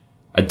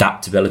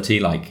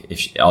 Adaptability,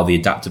 are they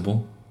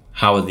adaptable?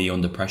 How are they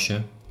under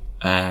pressure?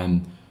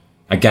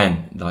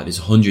 Again, there's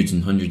hundreds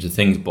and hundreds of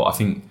things, but I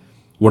think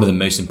one of the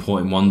most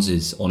important ones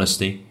is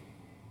honesty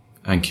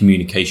and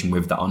communication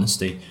with that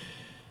honesty,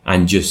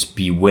 and just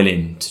be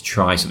willing to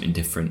try something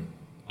different.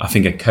 I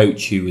think a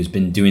coach who has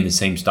been doing the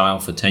same style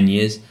for 10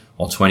 years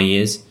or 20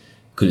 years,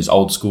 because it's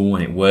old school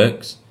and it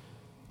works,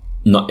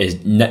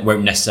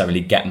 won't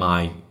necessarily get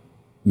my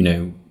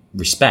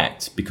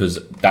respect,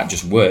 because that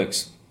just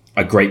works.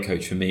 A great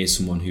coach for me is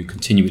someone who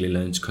continually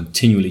learns,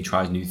 continually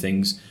tries new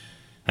things,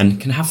 and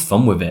can have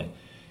fun with it.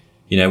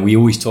 We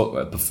always talk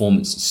about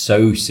performance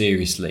so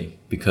seriously,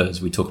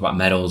 because we talk about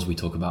medals, we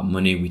talk about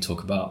money, we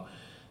talk about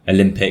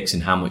Olympics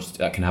and how much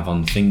that can have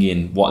on the thingy,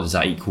 and what does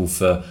that equal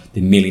for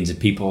the millions of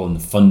people and the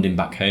funding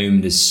back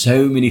home. There's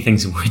so many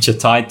things which are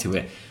tied to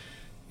it.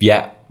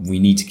 Yet we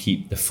need to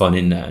keep the fun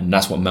in there, and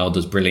that's what Mel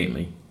does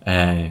brilliantly.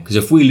 Because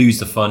if we lose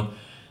the fun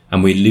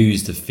and we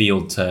lose the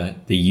feel to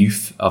the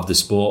youth of the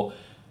sport,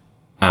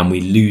 and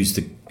we lose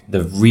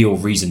the real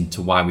reason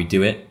to why we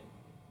do it,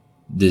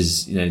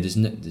 there's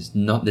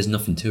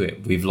nothing to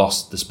it. We've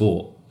lost the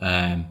sport.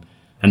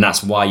 And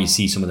that's why you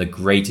see some of the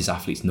greatest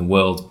athletes in the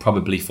world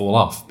probably fall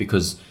off,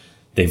 because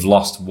they've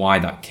lost why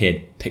that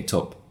kid picked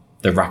up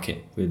the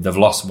racket. They've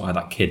lost why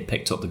that kid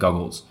picked up the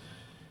goggles.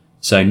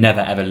 So never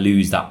ever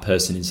lose that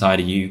person inside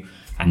of you,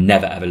 and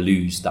never ever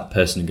lose that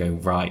person and go,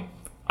 right,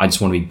 I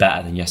just want to be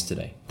better than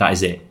yesterday. That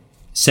is it.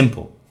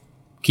 Simple.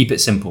 Keep it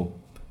simple.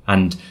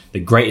 And the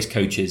greatest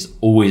coaches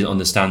always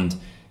understand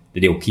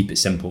that he'll keep it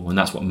simple, and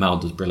that's what Mel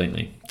does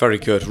brilliantly. Very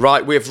good.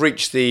 Right, we've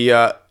reached the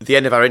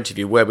end of our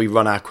interview where we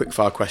run our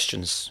quickfire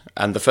questions.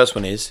 And the first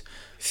one is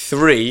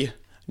 3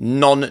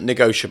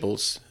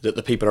 non-negotiables that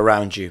the people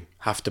around you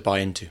have to buy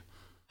into.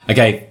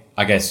 Okay,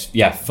 I guess,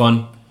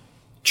 fun,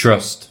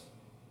 trust,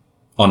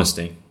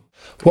 honesty.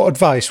 What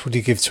advice would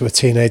you give to a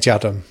teenage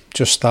Adam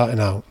just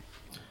starting out?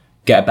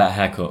 Get a better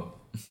haircut.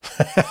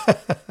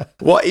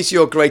 What is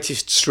your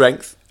greatest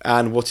strength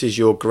and what is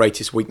your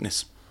greatest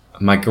weakness?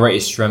 My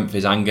greatest strength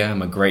is anger, and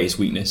my greatest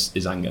weakness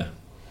is anger.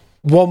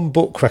 One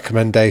book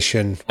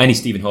recommendation. Any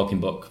Stephen Hawking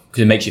book,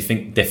 because it makes you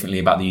think differently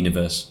about the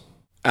universe.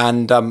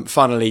 And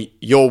finally,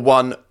 your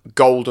one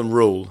golden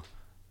rule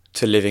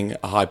to living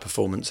a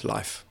high-performance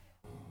life.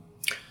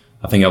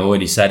 I think I've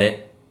already said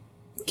it.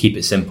 Keep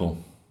it simple.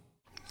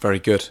 Very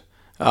good.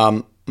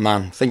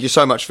 Man, thank you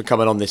so much for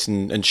coming on this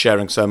and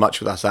sharing so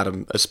much with us,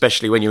 Adam,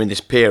 especially when you're in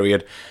this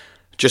period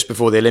just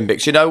before the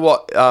Olympics. You know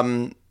what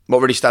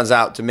really stands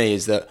out to me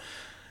is that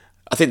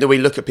I think that we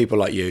look at people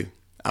like you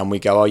and we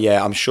go, oh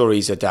yeah, I'm sure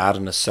he's a dad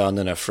and a son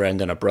and a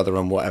friend and a brother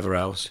and whatever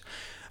else.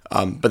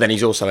 But then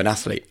he's also an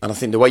athlete. And I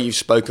think the way you've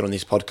spoken on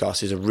this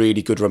podcast is a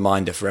really good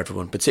reminder for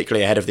everyone,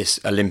 particularly ahead of this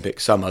Olympic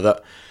summer,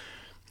 that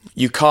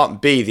you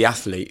can't be the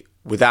athlete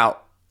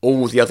without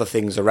all the other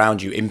things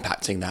around you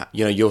impacting that.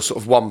 You know, you're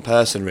sort of one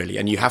person really,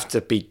 and you have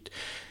to be,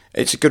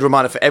 it's a good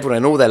reminder for everyone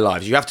in all their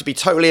lives. You have to be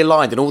totally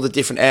aligned in all the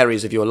different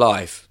areas of your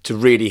life to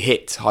really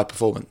hit high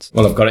performance.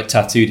 Well, I've got it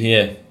tattooed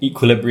here.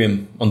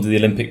 Equilibrium under the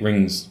Olympic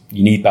rings.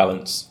 You need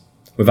balance.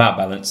 Without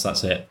balance,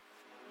 that's it.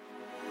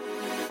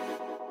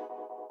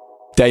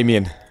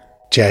 Damien.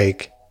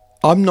 Jake.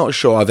 I'm not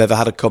sure I've ever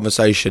had a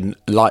conversation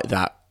like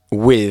that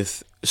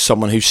with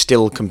someone who's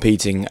still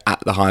competing at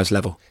the highest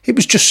level. It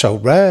was just so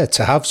rare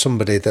to have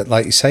somebody that,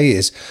 like you say,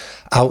 is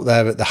out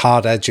there at the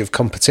hard edge of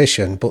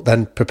competition, but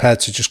then prepared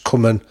to just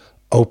come and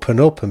open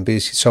up and be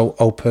so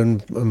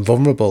open and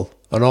vulnerable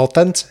and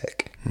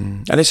authentic.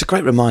 And it's a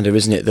great reminder,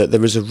 isn't it, that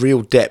there is a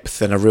real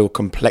depth and a real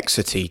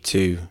complexity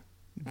to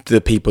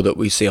the people that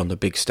we see on the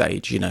big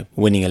stage, you know,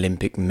 winning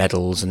Olympic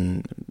medals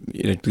and,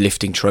 you know,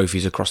 lifting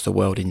trophies across the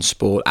world in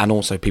sport, and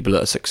also people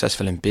that are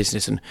successful in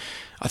business. And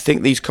I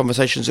think these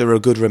conversations are a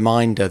good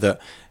reminder that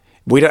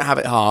we don't have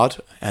it hard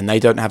and they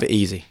don't have it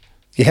easy.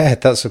 Yeah,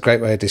 that's a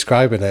great way of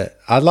describing it.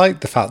 I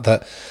like the fact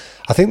that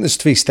I think there's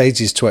 3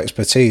 stages to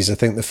expertise. I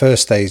think the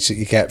first stage that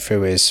you get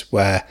through is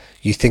where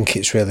you think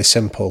it's really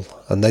simple,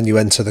 and then you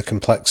enter the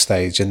complex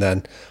stage, and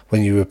then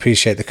when you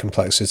appreciate the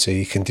complexity,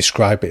 you can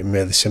describe it in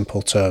really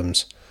simple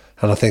terms.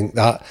 And I think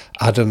that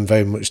Adam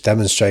very much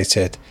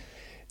demonstrated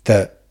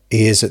that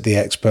he is at the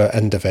expert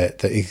end of it,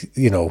 that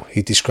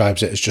he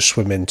describes it as just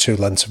swimming 2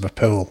 lengths of a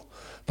pool.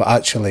 But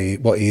actually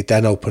what he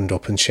then opened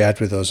up and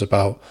shared with us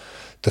about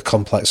the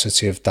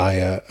complexity of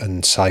diet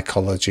and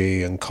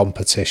psychology and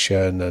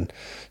competition and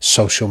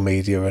social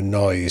media and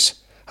noise,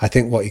 I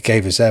think what he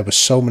gave us there was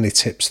so many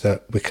tips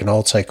that we can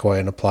all take away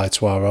and apply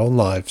to our own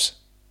lives.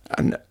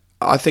 And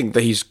I think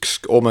that he's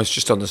almost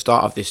just on the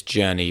start of this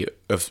journey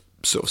of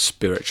sort of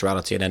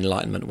spirituality and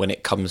enlightenment when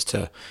it comes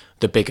to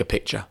the bigger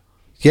picture.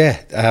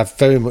 Yeah, I've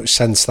very much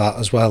sensed that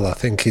as well. I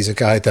think he's a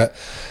guy that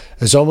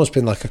has almost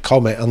been like a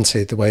comet, hasn't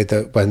he? The way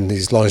that when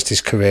he's launched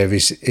his career,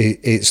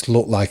 it's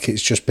looked like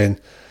it's just been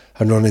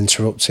an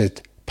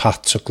uninterrupted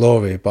path to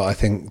glory. But I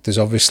think there's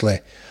obviously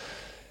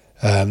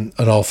an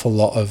awful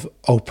lot of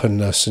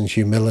openness and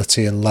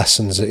humility and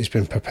lessons that he's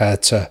been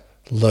prepared to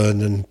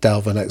learn and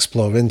delve and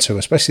explore into,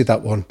 especially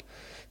that one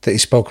that he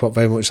spoke about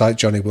very much like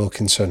Johnny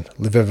Wilkinson.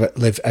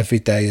 Live every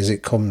day as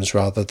it comes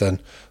rather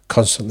than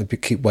constantly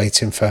keep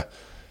waiting for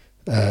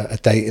a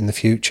date in the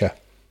future.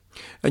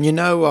 And you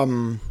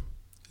know,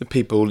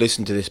 people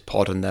listen to this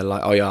pod and they're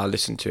like, oh yeah, I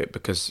listen to it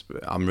because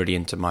I'm really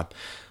into my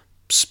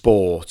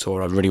sport,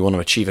 or I really want to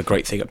achieve a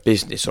great thing at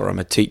business, or I'm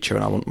a teacher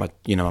and I want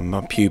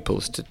my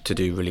pupils to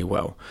do really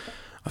well.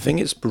 I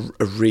think it's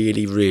a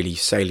really, really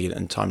salient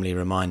and timely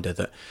reminder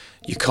that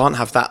you can't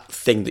have that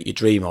thing that you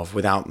dream of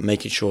without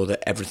making sure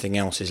that everything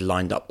else is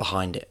lined up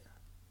behind it,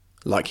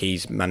 like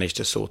he's managed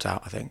to sort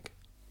out, I think.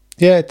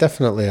 Yeah,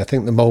 definitely. I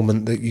think the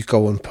moment that you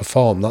go and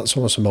perform, that's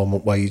almost a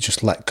moment where you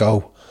just let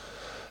go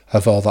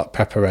of all that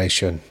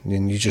preparation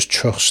and you just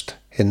trust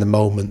in the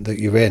moment that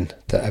you're in,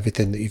 that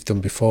everything that you've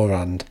done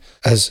beforehand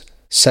has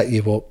set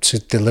you up to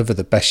deliver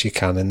the best you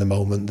can in the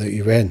moment that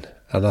you're in.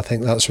 And I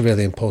think that's a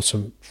really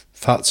important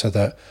factor,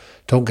 that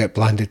don't get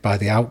blinded by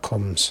the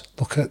outcomes.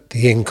 Look at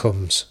the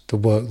incomes, the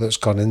work that's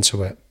gone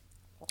into it.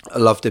 I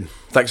loved him.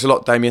 Thanks a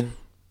lot, Damien.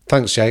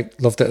 Thanks,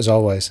 Jake. Loved it as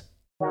always.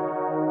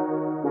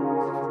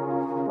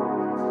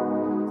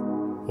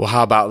 Well,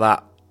 how about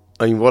that?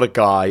 I mean, what a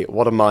guy,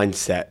 what a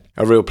mindset.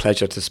 A real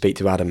pleasure to speak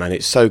to Adam, and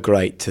it's so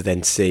great to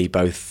then see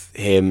both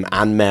him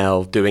and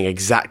Mel doing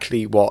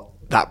exactly what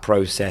that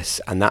process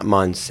and that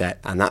mindset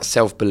and that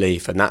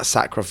self-belief and that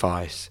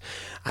sacrifice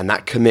and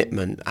that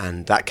commitment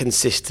and that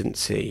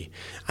consistency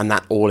and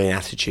that all-in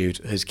attitude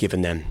has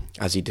given them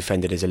as he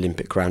defended his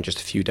Olympic crown just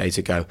a few days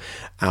ago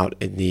out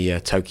in the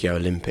Tokyo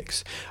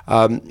Olympics.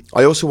 I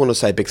also want to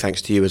say a big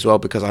thanks to you as well,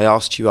 because I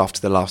asked you after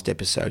the last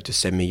episode to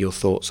send me your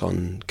thoughts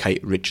on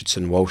Kate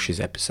Richardson-Walsh's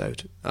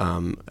episode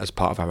as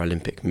part of our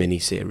Olympic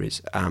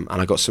mini-series, and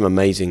I got some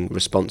amazing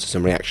responses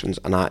and reactions,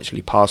 and I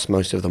actually passed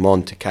most of them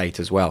on to Kate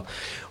as well.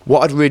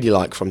 What I'd really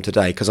like from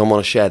today, because I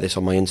want to share this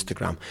on my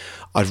Instagram,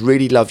 I'd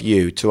really love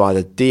you to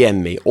either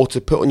DM me or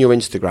to put on your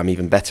Instagram,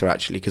 even better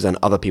actually, because then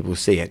other people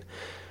see it,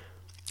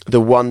 the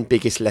one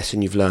biggest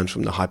lesson you've learned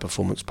from the High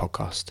Performance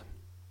podcast.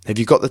 If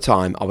you've got the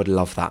time, I would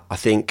love that. I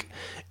think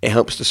it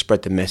helps to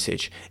spread the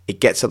message. It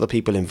gets other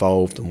people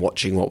involved and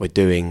watching what we're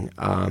doing.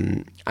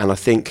 And I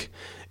think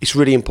it's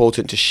really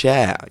important to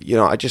share. You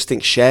know, I just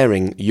think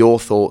sharing your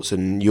thoughts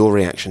and your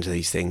reaction to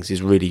these things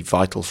is really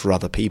vital for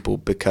other people,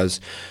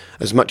 because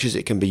as much as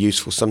it can be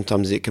useful,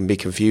 sometimes it can be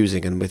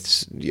confusing. And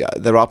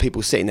there are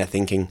people sitting there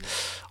thinking,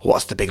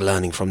 what's the big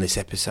learning from this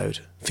episode?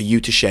 For you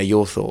to share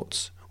your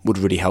thoughts would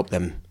really help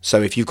them.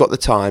 So if you've got the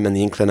time and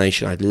the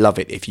inclination, I'd love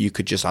it if you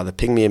could just either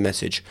ping me a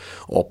message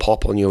or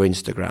pop on your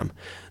Instagram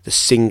the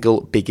single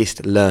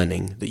biggest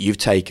learning that you've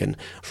taken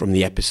from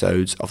the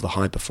episodes of the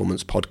High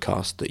Performance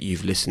podcast that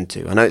you've listened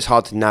to. I know it's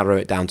hard to narrow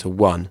it down to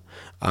one,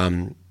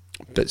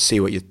 but see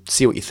what you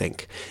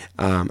think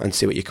and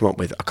see what you come up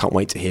with. I can't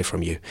wait to hear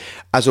from you.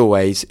 As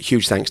always,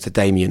 huge thanks to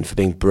Damien for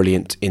being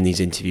brilliant in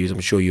these interviews. I'm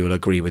sure you will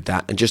agree with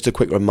that. And just a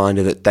quick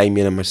reminder that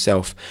Damien and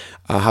myself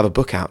have a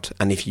book out,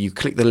 and if you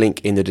click the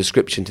link in the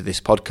description to this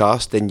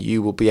podcast, then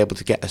you will be able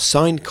to get a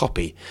signed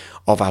copy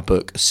of our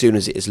book as soon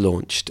as it is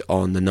launched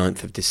on the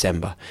 9th of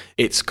December.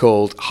 It's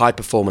called High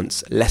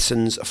Performance: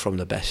 Lessons from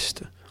the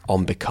Best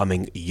on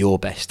Becoming Your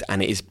Best,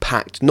 and it is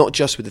packed not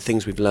just with the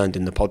things we've learned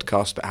in the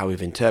podcast, but how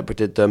we've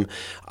interpreted them,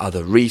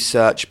 other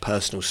research,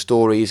 personal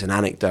stories and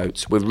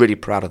anecdotes. We're really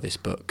proud of this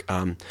book.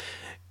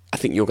 I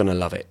think you're going to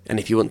love it.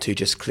 And if you want to,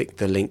 just click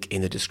the link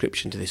in the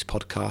description to this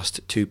podcast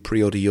to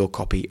pre-order your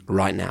copy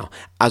right now.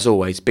 As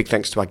always, big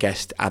thanks to our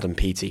guest, Adam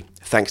Peaty.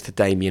 Thanks to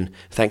Damien.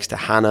 Thanks to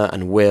Hannah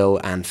and Will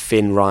and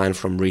Finn Ryan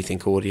from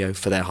Rethink Audio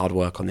for their hard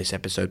work on this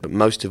episode. But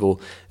most of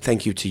all,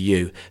 thank you to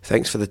you.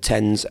 Thanks for the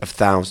tens of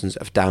thousands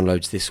of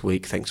downloads this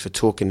week. Thanks for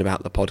talking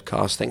about the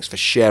podcast. Thanks for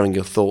sharing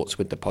your thoughts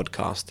with the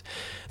podcast.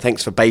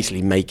 Thanks for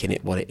basically making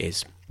it what it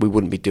is. We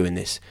wouldn't be doing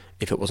this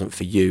if it wasn't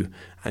for you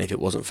and if it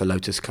wasn't for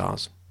Lotus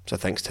Cars. So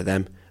thanks to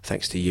them,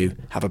 thanks to you.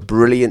 Have a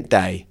brilliant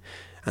day,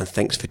 and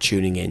thanks for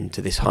tuning in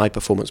to this High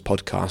Performance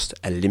Podcast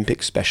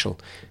Olympic special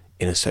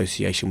in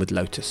association with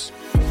Lotus.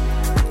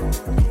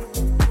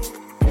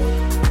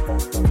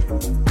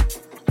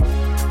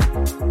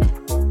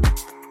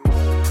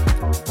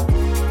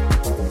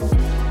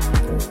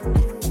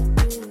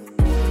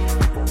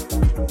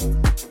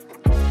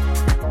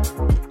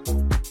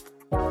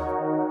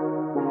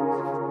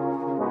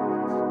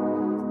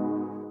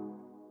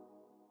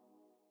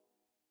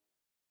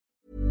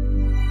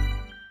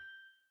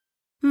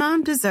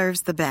 Mom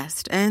deserves the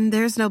best, and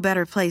there's no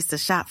better place to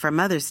shop for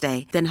Mother's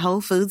Day than Whole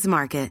Foods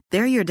Market.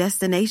 They're your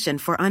destination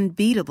for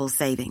unbeatable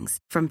savings,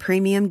 from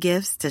premium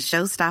gifts to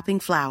show-stopping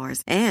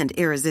flowers and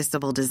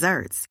irresistible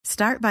desserts.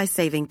 Start by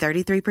saving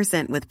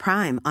 33% with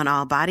Prime on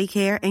all body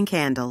care and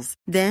candles.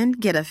 Then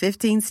get a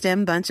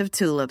 15-stem bunch of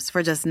tulips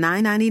for just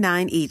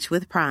 $9.99 each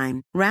with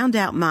Prime. Round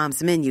out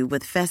Mom's menu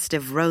with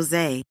festive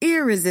rosé,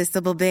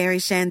 irresistible berry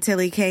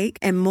chantilly cake,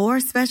 and more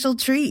special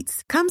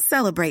treats. Come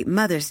celebrate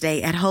Mother's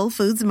Day at Whole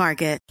Foods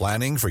Market.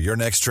 Planning for your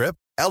next trip?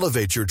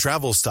 Elevate your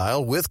travel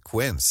style with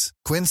Quince.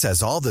 Quince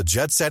has all the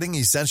jet-setting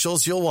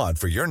essentials you'll want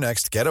for your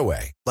next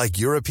getaway, like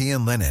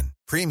European linen,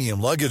 premium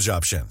luggage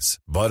options,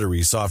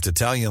 buttery soft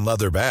Italian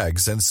leather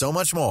bags, and so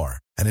much more.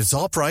 And it's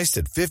all priced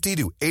at 50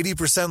 to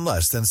 80%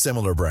 less than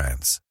similar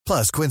brands.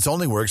 Plus, Quince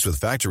only works with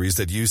factories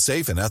that use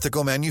safe and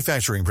ethical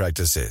manufacturing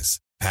practices.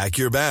 Pack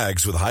your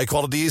bags with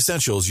high-quality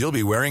essentials you'll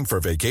be wearing for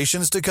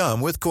vacations to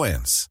come with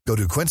Quince. Go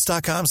to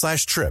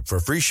quince.com/trip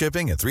for free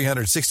shipping and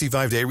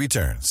 365-day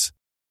returns.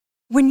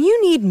 When you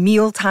need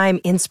mealtime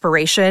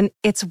inspiration,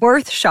 it's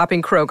worth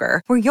shopping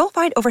Kroger, where you'll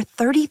find over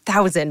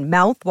 30,000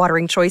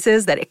 mouth-watering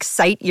choices that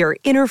excite your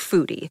inner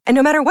foodie. And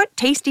no matter what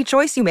tasty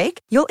choice you make,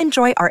 you'll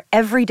enjoy our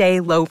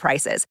everyday low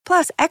prices,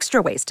 plus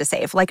extra ways to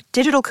save, like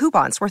digital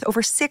coupons worth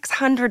over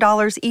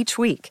 $600 each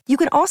week. You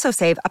can also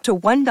save up to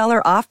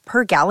 $1 off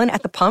per gallon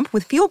at the pump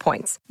with fuel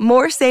points.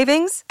 More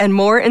savings and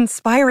more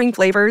inspiring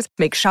flavors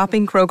make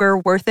shopping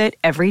Kroger worth it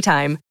every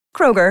time.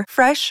 Kroger,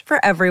 fresh for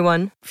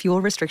everyone.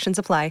 Fuel restrictions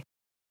apply.